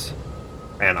 Yes,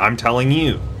 and I'm telling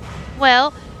you.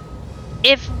 Well,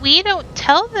 if we don't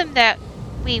tell them that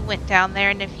we went down there,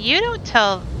 and if you don't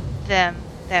tell them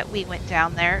that we went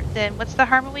down there, then what's the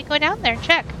harm when we go down there and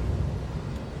check?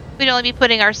 We'd only be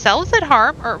putting ourselves at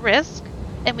harm or at risk,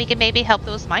 and we can maybe help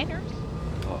those miners.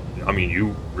 I mean,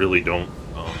 you really don't...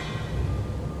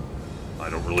 I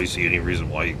don't really see any reason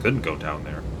why you couldn't go down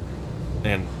there.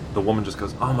 And the woman just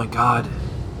goes, "Oh my god.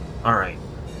 Alright.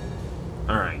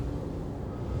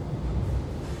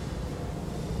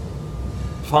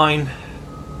 Fine.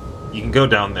 You can go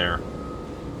down there.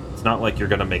 It's not like you're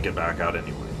gonna make it back out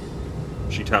anyway."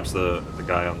 She taps the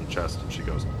guy on the chest and she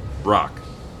goes, "Rock.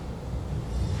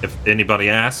 If anybody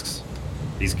asks,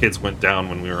 these kids went down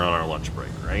when we were on our lunch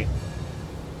break, right?"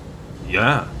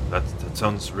 "Yeah, that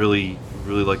sounds really,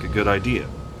 really like a good idea."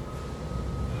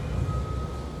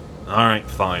 "Alright,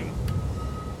 fine.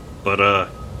 But,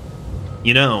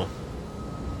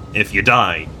 if you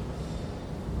die,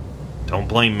 don't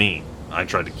blame me. I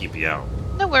tried to keep you out."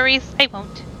 No worries, I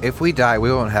won't. If we die,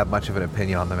 we won't have much of an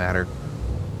opinion on the matter.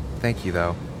 Thank you,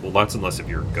 though. Well, that's unless if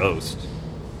you're a ghost.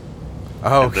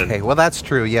 Okay, well, that's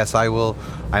true. Yes, I will.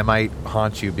 I might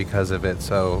haunt you because of it,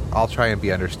 so I'll try and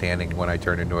be understanding when I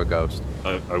turn into a ghost.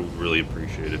 I would really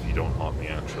appreciate if you don't haunt me,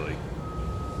 actually.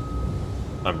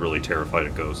 I'm really terrified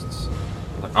of ghosts.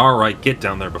 Like, alright, get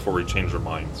down there before we change our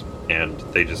minds. And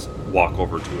they just walk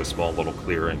over to a small little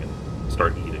clearing and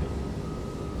start eating.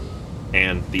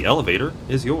 And the elevator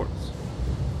is yours.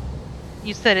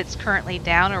 You said it's currently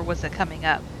down, or was it coming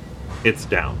up? It's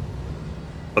down.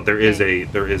 But there is a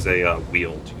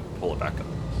wheel to pull it back up.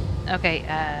 Okay,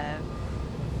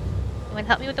 you want to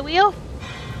help me with the wheel?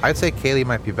 I'd say Kaylee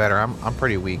might be better. I'm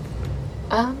pretty weak.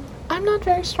 I'm not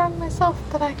very strong myself,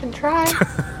 but I can try.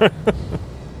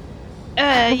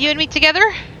 You and me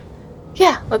together?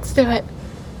 Yeah, let's do it.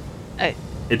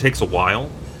 It takes a while,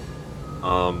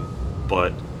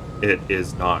 but it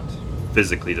is not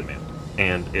physically demanding.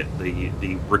 And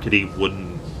the rickety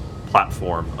wooden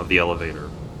platform of the elevator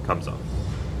comes up.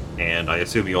 And I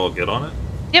assume you all get on it?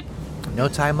 Yep. No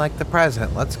time like the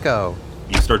present. Let's go.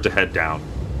 You start to head down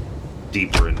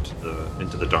deeper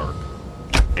into the dark.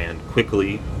 And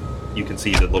quickly, you can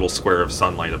see the little square of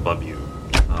sunlight above you,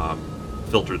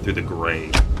 filtered through the gray,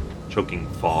 choking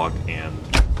fog and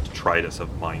detritus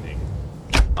of mining.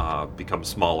 becomes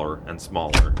smaller and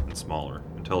smaller and smaller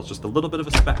until it's just a little bit of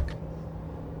a speck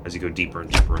as you go deeper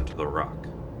and deeper into the rock.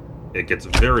 It gets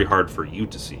very hard for you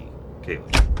to see,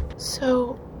 Kaylee.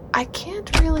 So, I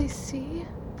can't really see,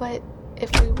 but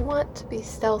if we want to be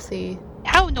stealthy...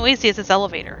 How noisy is this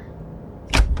elevator?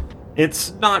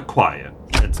 It's not quiet.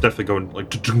 It's definitely going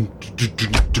like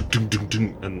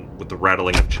and with the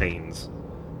rattling of chains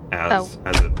as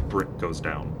a brick goes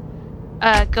down.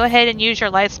 Go ahead and use your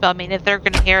light spell. I mean, if they're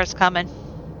going to hear us coming.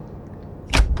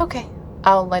 Okay,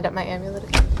 I'll light up my amulet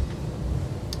again.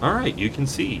 All right, you can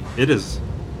see it is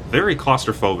very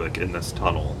claustrophobic in this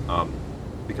tunnel,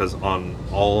 because on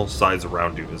all sides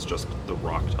around you is just the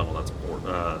rock tunnel that's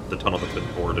the tunnel that's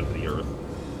been bored into the earth.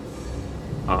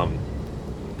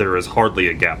 There is hardly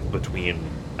a gap between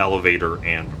elevator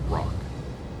and rock.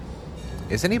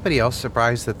 Is anybody else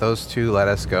surprised that those two let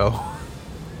us go?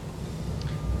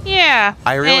 Yeah.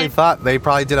 I really thought they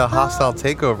probably did a hostile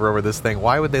takeover over this thing.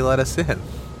 Why would they let us in?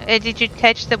 Did you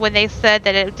catch that when they said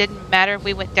that it didn't matter if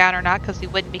we went down or not because we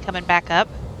wouldn't be coming back up?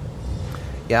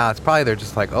 Yeah, it's probably they're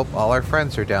just like, oh, all our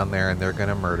friends are down there and they're going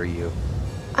to murder you.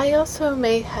 I also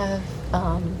may have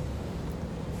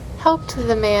helped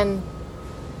the man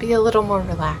be a little more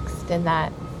relaxed in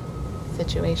that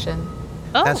situation.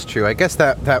 Oh. That's true. I guess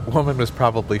that woman was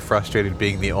probably frustrated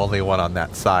being the only one on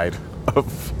that side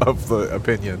of the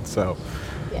opinion. So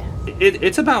yeah,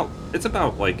 it's about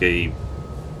like a,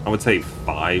 I would say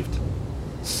 5 to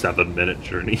 7 minute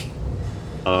journey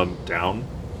down.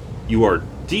 You are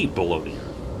deep below the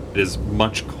earth. It is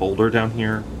much colder down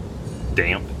here,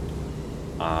 damp.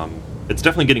 It's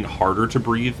definitely getting harder to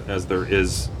breathe as there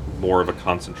is more of a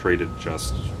concentrated,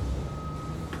 just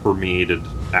permeated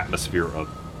atmosphere of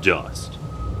dust.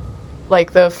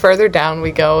 like the further down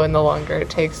we go and the longer it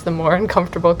takes, the more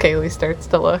uncomfortable Kaylee starts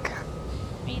to look.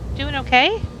 Are you doing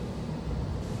okay?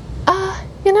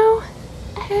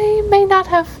 I may not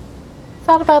have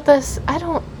thought about this. I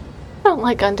don't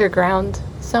like underground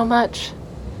so much.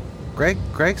 Greg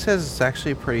says it's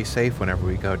actually pretty safe whenever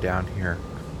we go down here.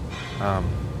 I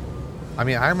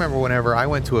remember whenever I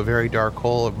went to a very dark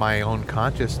hole of my own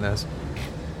consciousness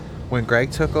when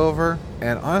Greg took over,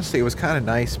 and honestly it was kind of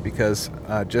nice because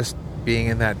just being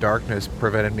in that darkness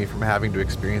prevented me from having to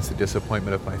experience the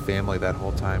disappointment of my family that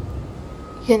whole time.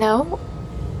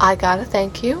 I gotta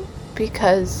thank you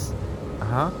because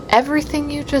everything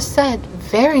you just said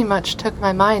very much took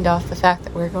my mind off the fact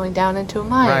that we're going down into a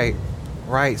mine.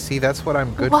 Right. See, that's what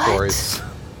I'm good for, is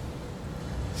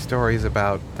stories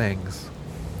about things.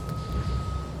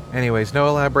 Anyways, no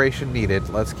elaboration needed.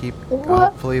 Let's keep...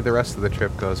 Hopefully the rest of the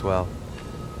trip goes well.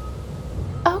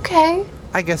 Okay.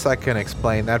 I guess I can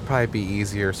explain. That'd probably be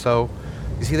easier. So,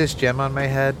 you see this gem on my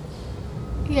head?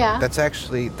 Yeah. That's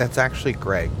actually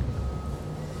Greg.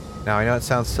 Now, I know it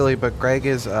sounds silly, but Greg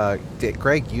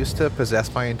used to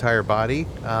possess my entire body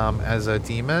as a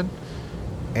demon.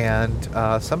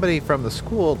 And somebody from the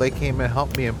school, they came and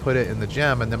helped me and put it in the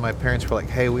gem. And then my parents were like,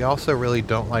 hey, we also really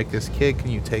don't like this kid.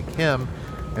 Can you take him?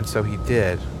 And so he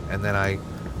did. And then I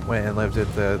went and lived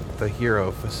at the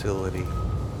hero facility.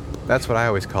 That's what I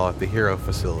always call it, the hero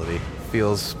facility.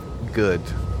 Feels good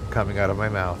coming out of my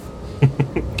mouth.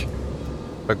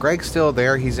 But Greg's still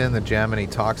there. He's in the gem and he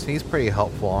talks. And he's pretty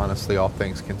helpful, honestly, all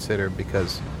things considered.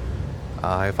 Because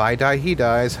if I die, he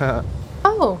dies.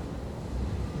 Oh.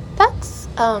 That's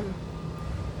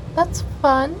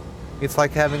fun. It's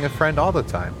like having a friend all the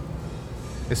time.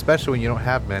 Especially when you don't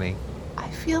have many. I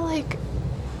feel like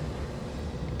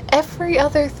every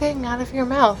other thing out of your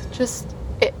mouth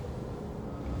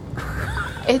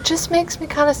it just makes me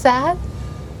kind of sad.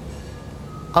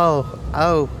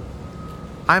 Oh.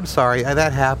 I'm sorry.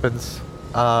 That happens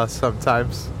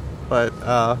sometimes. But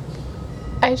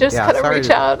I just gotta reach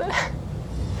out,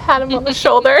 pat him on the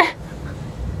shoulder.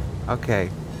 Okay,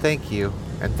 thank you.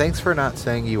 And thanks for not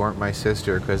saying you weren't my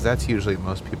sister, because that's usually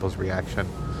most people's reaction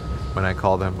when I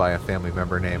call them by a family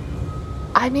member name.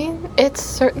 I mean, it's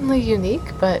certainly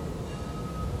unique, but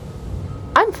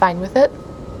I'm fine with it.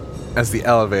 As the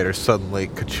elevator suddenly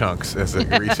ka-chunks as it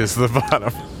reaches the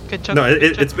bottom. No,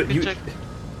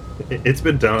 it's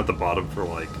been down at the bottom for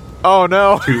like... Oh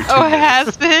no! two It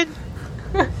has been?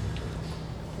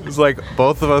 It's like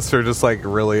both of us are just like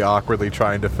really awkwardly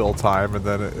trying to fill time, and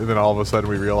then all of a sudden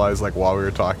we realize, like, while we were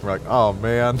talking, we're like, oh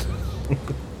man,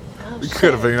 we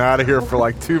could have been out of here for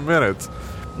like 2 minutes.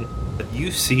 You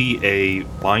see a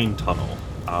mine tunnel.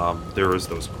 There is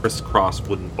those crisscross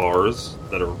wooden bars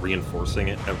that are reinforcing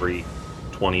it every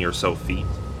 20 or so feet.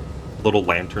 Little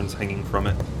lanterns hanging from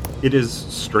it. It is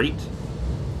straight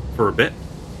for a bit.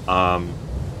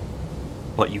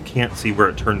 But you can't see where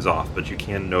it turns off, but you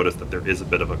can notice that there is a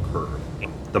bit of a curve.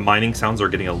 the mining sounds are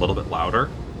getting a little bit louder.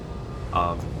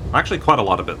 Actually, quite a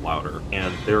lot bit louder.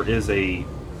 And there is a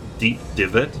deep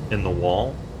divot in the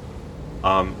wall.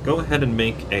 Go ahead and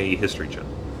make a history check.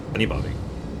 Anybody?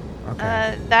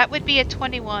 Okay. That would be a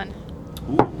 21.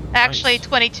 Ooh, Actually, nice.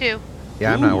 22.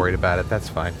 Yeah, I'm not Ooh. worried about it. That's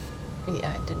fine.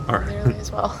 Yeah, I didn't All roll right. nearly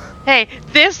as well. Hey,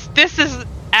 this is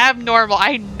abnormal.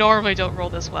 I normally don't roll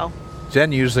this well.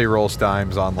 Jen usually rolls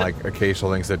dimes on like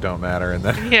occasional things that don't matter, and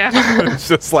then Yeah. it's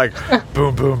just like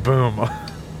boom, boom, boom.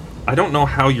 I don't know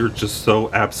how you're just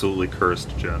so absolutely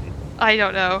cursed, Jen. I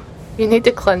don't know. You need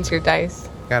to cleanse your dice.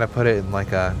 Gotta put it in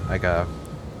like a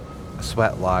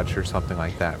sweat lodge or something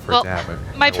like that for Well, it to happen.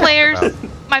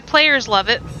 my players love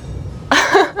it.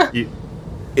 You-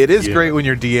 It is Yeah. great when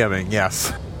you're DMing.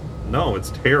 Yes. No, it's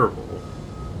terrible.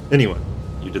 Anyway,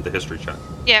 you did the history check.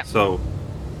 Yeah. So,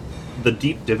 the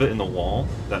deep divot in the wall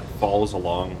that follows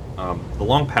along, the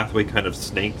long pathway kind of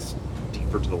snakes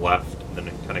deeper to the left, and then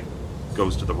it kind of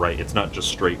goes to the right. It's not just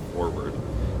straight forward.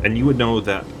 And you would know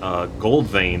that gold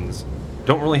veins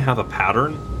don't really have a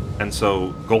pattern, and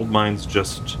so gold mines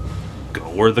just go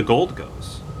where the gold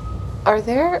goes. Are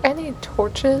there any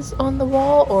torches on the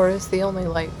wall, or is the only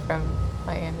light from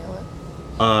my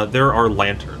amulet? There are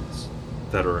lanterns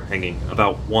that are hanging,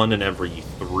 about one in every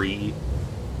three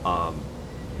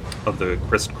of the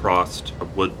crisscrossed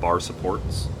wood bar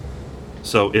supports.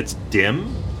 So it's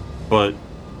dim, but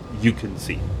you can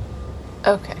see.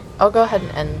 Okay, I'll go ahead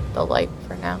and end the light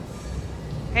for now.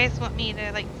 You guys want me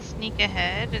to like sneak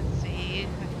ahead and see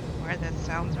where the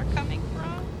sounds are coming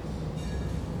from?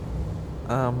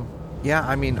 Yeah.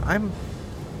 I mean, I'm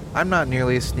not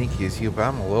nearly as sneaky as you, but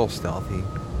I'm a little stealthy.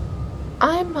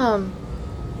 I'm,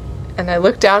 and I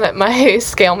look down at my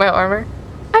scale mail armor.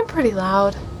 I'm pretty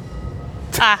loud.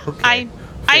 Okay,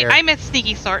 fair. I'm a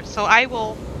sneaky sort, so I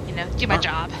will, do my Alright.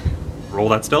 job. Roll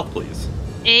that stealth, please.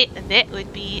 That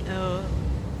would be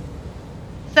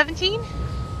 17.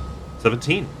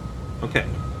 17. Okay.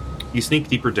 You sneak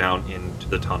deeper down into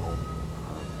the tunnel.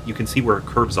 You can see where it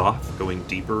curves off, going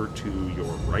deeper to your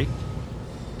right.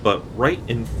 But right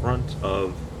in front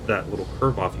of that little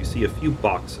curve off, you see a few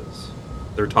boxes.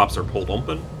 Their tops are pulled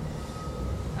open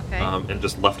Okay. and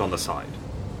just left on the side.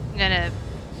 I'm gonna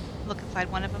look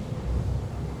inside one of them.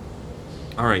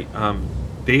 All right.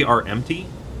 They are empty,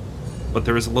 but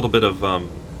there is a little bit of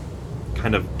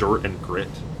kind of dirt and grit,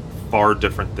 far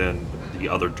different than the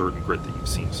other dirt and grit that you've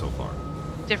seen so far.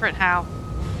 Different how?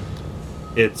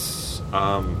 It's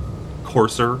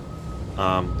coarser,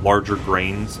 larger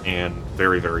grains, and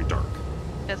very, very dark.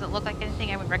 Does it look like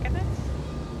anything I would recognize?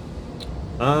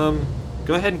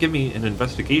 Go ahead and give me an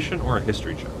investigation or a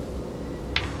history check.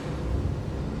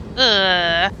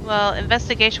 Well,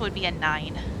 investigation would be a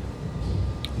 9.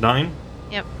 9?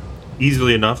 Yep.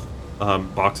 Easily enough.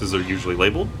 Boxes are usually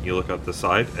labeled. You look up the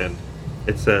side, and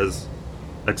it says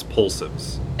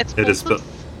explosives. It is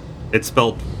it's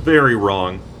spelled very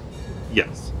wrong.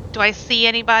 Yes. Do I see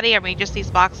anybody? I mean, just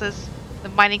these boxes? The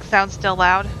mining sound's still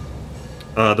loud?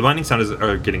 The mining sound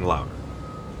are getting louder.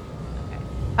 Okay.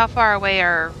 How far away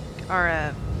are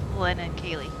Flynn and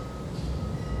Kaylee?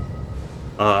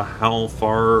 How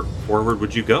far forward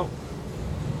would you go?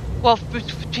 Well,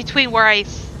 between where I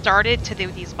started to do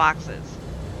these boxes.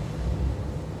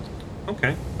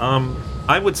 Okay.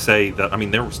 I would say that,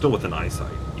 they're still within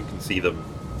eyesight. You can see them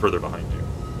further behind you.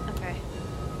 Okay.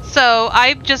 So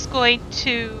I'm just going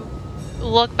to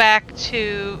look back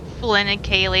to Flynn and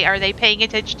Kaylee. Are they paying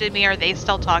attention to me? Or are they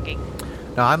still talking?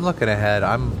 No, I'm looking ahead.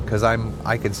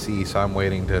 I can see, so I'm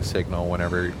waiting to signal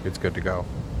whenever it's good to go.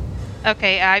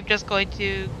 Okay, I'm just going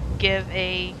to give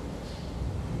a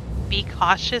be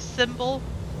cautious symbol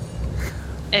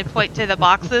and point to the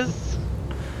boxes.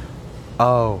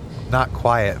 Oh, not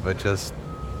quiet, but just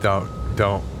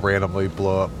don't randomly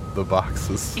blow up the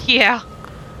boxes. Yeah.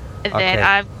 And Okay.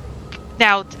 then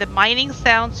now, to the mining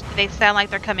sounds, do they sound like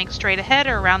they're coming straight ahead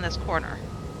or around this corner?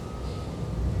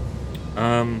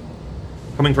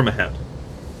 Coming from ahead.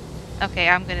 Okay,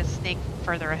 I'm gonna sneak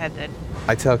further ahead then.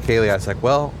 I tell Kaylee, I was like,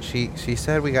 well, she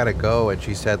said we gotta go, and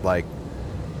she said like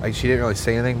she didn't really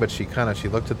say anything, but she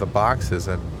looked at the boxes,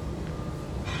 and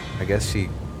I guess she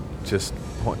just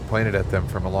pointed at them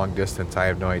from a long distance. I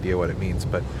have no idea what it means,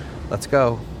 but let's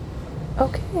go.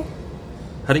 Okay.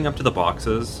 Heading up to the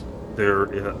boxes,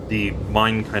 the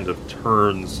mine kind of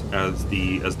turns as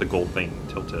the gold vein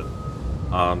tilted.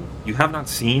 You have not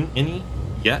seen any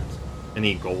yet,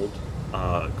 any gold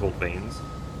veins.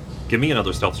 Give me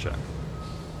another stealth check.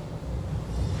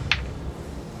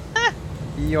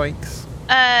 Yoinks.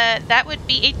 That would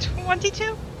be a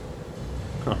 22.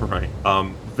 All right.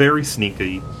 Very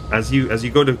sneaky. As you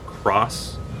go to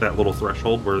cross that little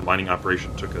threshold where the mining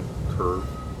operation took a curve.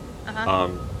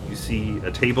 You see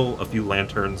a table, a few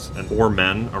lanterns, and 4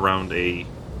 men around a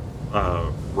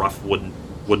rough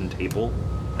wooden table,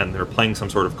 and they're playing some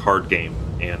sort of card game,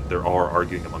 and they're all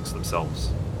arguing amongst themselves.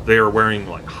 They are wearing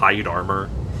like hide armor.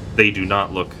 They do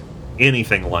not look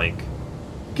anything like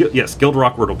Guild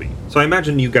Rock Wordleby. So I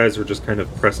imagine you guys are just kind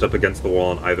of pressed up against the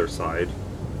wall on either side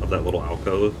of that little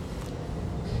alcove.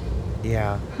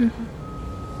 Yeah.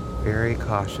 Very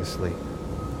cautiously.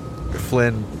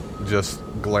 Flynn just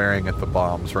glaring at the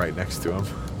bombs right next to him.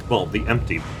 Well, the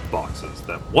empty boxes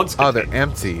that once Oh, contained. they're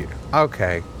empty.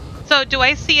 Okay. So, do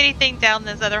I see anything down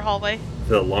this other hallway?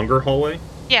 The longer hallway?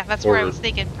 Yeah, that's where I was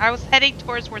thinking. I was heading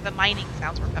towards where the mining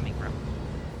sounds were coming from.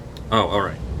 Oh, all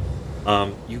right.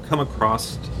 You come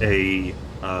across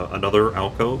another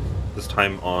alcove, this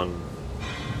time on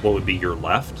what would be your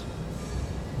left.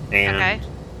 And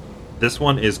this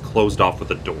one is closed off with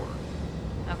a door.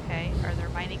 Okay. Are there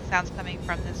mining sounds coming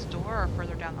from this door or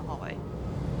further down the hallway?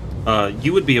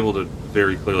 You would be able to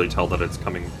very clearly tell that it's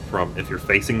coming from, if you're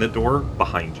facing the door,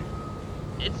 behind you.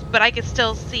 But I can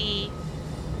still see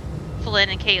Flynn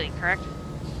and Kaylee, correct?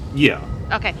 Yeah.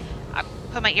 Okay. I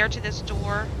put my ear to this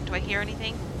door. Do I hear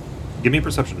anything? Give me a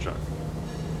perception check.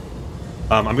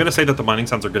 I'm going to say that the mining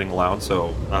sounds are getting loud,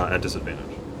 so at disadvantage.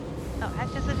 Oh,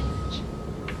 at disadvantage.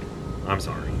 I'm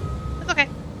sorry. That's okay.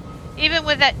 Even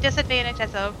with that disadvantage,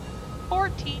 as a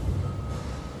 14.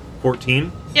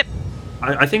 14? Yep.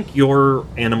 I think your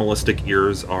animalistic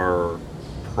ears are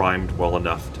primed well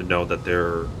enough to know that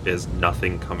there is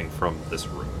nothing coming from this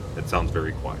room. It sounds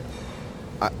very quiet.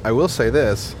 I will say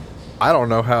this. I don't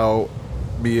know how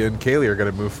me and Kaylee are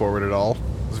going to move forward at all.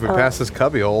 As we pass this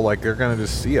cubbyhole, like, they're going to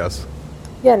just see us.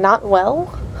 Yeah, not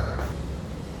well.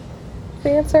 The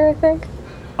answer, I think.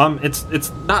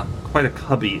 It's not quite a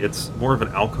cubby. It's more of an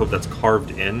alcove that's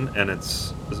carved in, and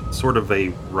it's sort of a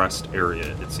rest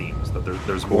area, it seems. That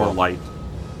there's more light,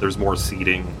 there's more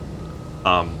seating.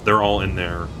 They're all in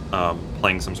there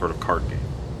playing some sort of card game.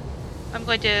 I'm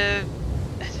going to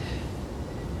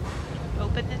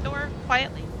open the door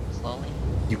quietly, slowly.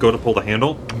 You go to pull the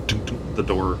handle, the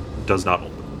door does not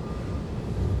open.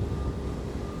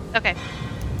 Okay.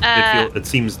 It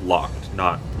seems locked,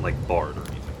 not like barred or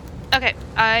anything. Okay,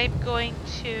 I'm going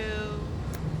to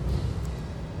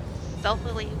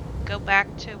stealthily go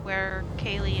back to where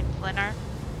Kaylee and Flynn are.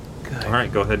 Good. All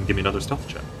right, go ahead and give me another stealth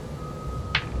check.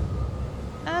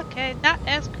 Okay, not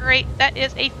as great. That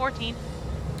is a 14.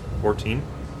 14.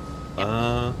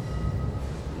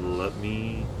 Let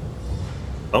me.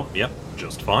 Oh, yep,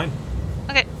 just fine.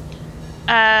 Okay.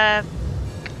 I'm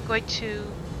going to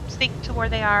sneak to where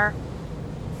they are.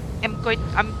 I'm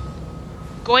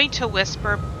going to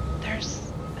whisper.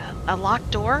 There's a locked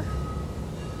door.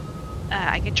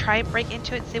 I could try and break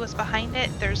into it and see what's behind it.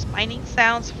 There's mining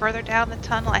sounds further down the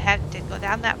tunnel. I didn't go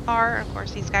down that far. Of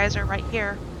course, these guys are right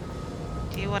here.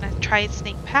 Do you want to try and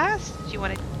sneak past? Do you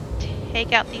want to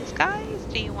take out these guys?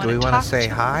 Do we want to say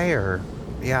hi or?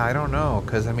 Yeah, I don't know.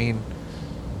 Because, I mean,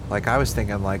 like, I was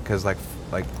thinking, like, because, like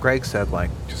Greg said,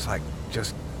 like,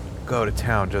 just go to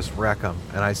town, just wreck them.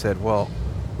 And I said, well,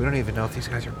 we don't even know if these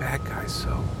guys are bad guys,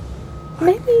 so.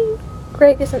 Maybe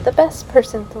Greg isn't the best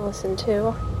person to listen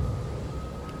to.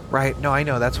 Right. No, I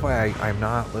know. That's why I'm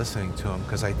not listening to him,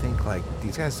 because I think, like,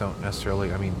 these guys don't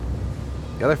necessarily, I mean,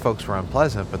 the other folks were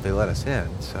unpleasant, but they let us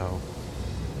in, so.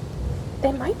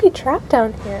 They might be trapped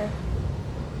down here.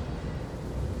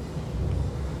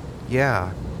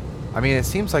 Yeah. I mean, it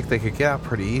seems like they could get out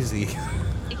pretty easy.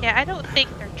 Yeah, I don't think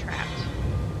they're trapped.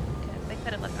 Because they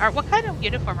could have left. What kind of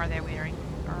uniform are they wearing?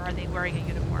 Or are they wearing a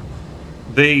uniform?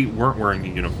 They weren't wearing a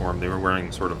uniform. They were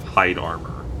wearing sort of hide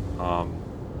armor.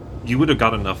 You would have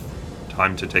got enough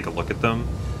time to take a look at them.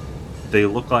 They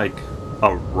look like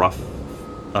a rough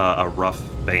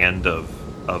band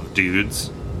of dudes,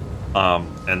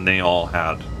 and they all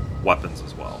had weapons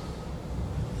as well.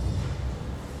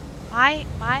 My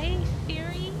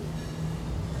theory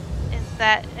is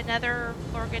that another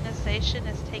organization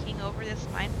is taking over this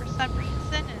mine for some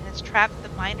reason and has trapped the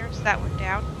miners that were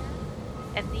down here,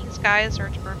 and these guys are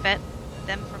to prevent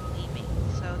them from leaving.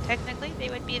 So technically, they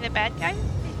would be the bad guys. I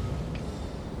think.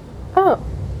 Oh.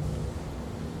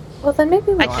 Well, then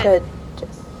maybe we should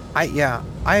just.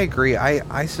 I agree.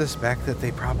 I suspect that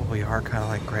they probably are kind of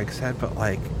like Greg said, but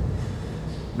like,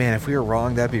 man, if we were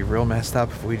wrong, that'd be real messed up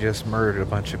if we just murdered a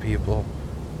bunch of people.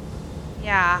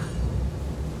 Yeah.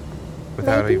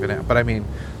 Without even,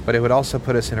 but it would also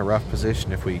put us in a rough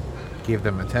position if we gave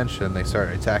them attention and they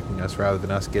started attacking us rather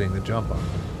than us getting the jump on them.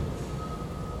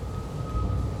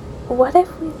 What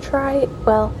if we try?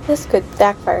 Well, this could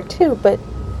backfire too, but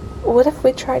what if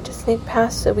we tried to sneak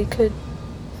past so we could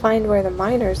find where the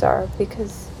miners are?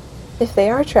 Because if they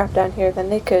are trapped down here, then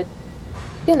they could,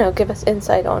 give us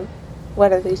insight on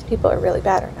whether these people are really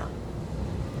bad or not.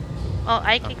 Well,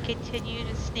 I could continue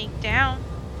to sneak down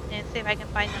and see if I can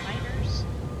find the miners.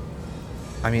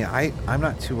 I mean, I'm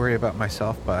not too worried about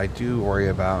myself, but I do worry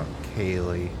about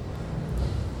Kaylee.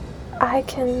 I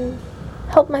can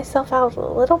help myself out a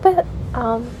little bit,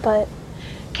 but...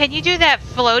 Can you do that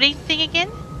floating thing again?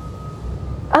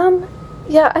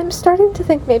 Yeah, I'm starting to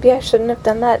think maybe I shouldn't have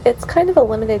done that. It's kind of a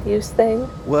limited use thing.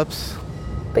 Whoops.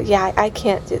 But yeah, I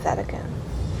can't do that again.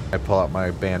 I pull out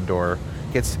my Bandor.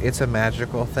 It's a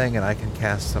magical thing, and I can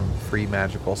cast some free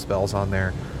magical spells on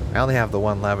there. I only have the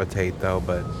one levitate, though,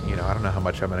 but, I don't know how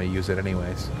much I'm going to use it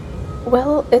anyways.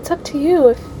 Well, it's up to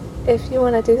you if you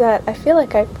want to do that. I feel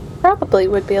like I probably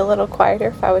would be a little quieter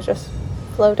if I was just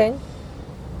floating.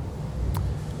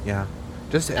 Yeah.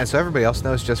 And so everybody else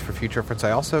knows, just for future reference,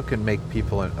 I also can make a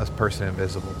person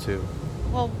invisible, too.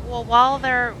 Well, while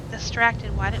they're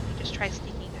distracted, why don't we just try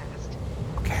sneaking past?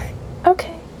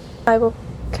 Okay. I will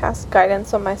cast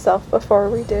guidance on myself before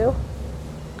we do.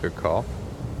 Good call.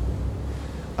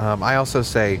 I also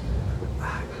say,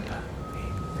 I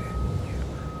believe in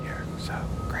you. You're so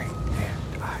great,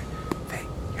 and I think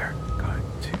you're going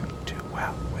to do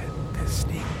well with this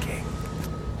sneaking.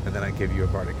 And then I give you a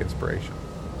bardic inspiration.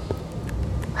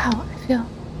 Wow, I feel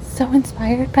so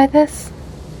inspired by this.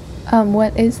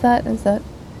 What is that? Is that...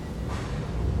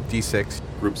 D6.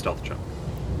 Group stealth check.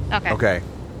 Okay.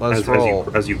 Let's roll.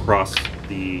 As you cross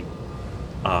the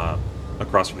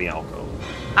across from the alcove.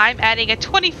 I'm adding a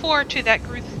 24 to that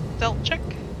group stealth check.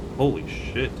 Holy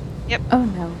shit. Yep. Oh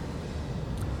no.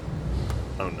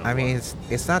 Oh no. I mean,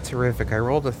 it's not terrific. I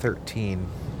rolled a 13.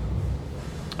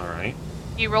 Alright.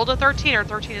 You rolled a 13, or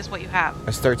 13 is what you have?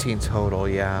 It's 13 total,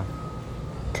 yeah.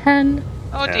 10.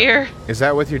 Oh 10. dear. Is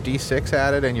that with your D6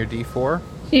 added and your D4?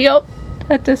 Yup.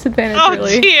 That disadvantage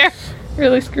Oh dear.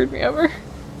 really screwed me over.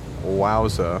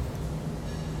 Wowza.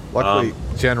 Luckily,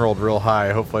 Jen rolled real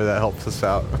high. Hopefully that helps us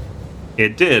out.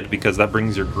 It did, because that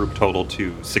brings your group total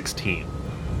to 16.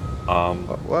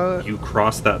 What? You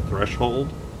cross that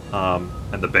threshold,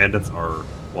 and the bandits are,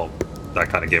 well, that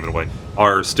kind of gave it away,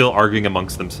 are still arguing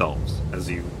amongst themselves as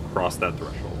you cross that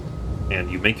threshold.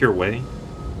 And you make your way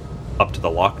up to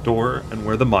the locked door and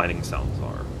where the mining sounds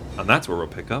are. And that's where we'll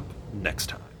pick up next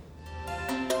time.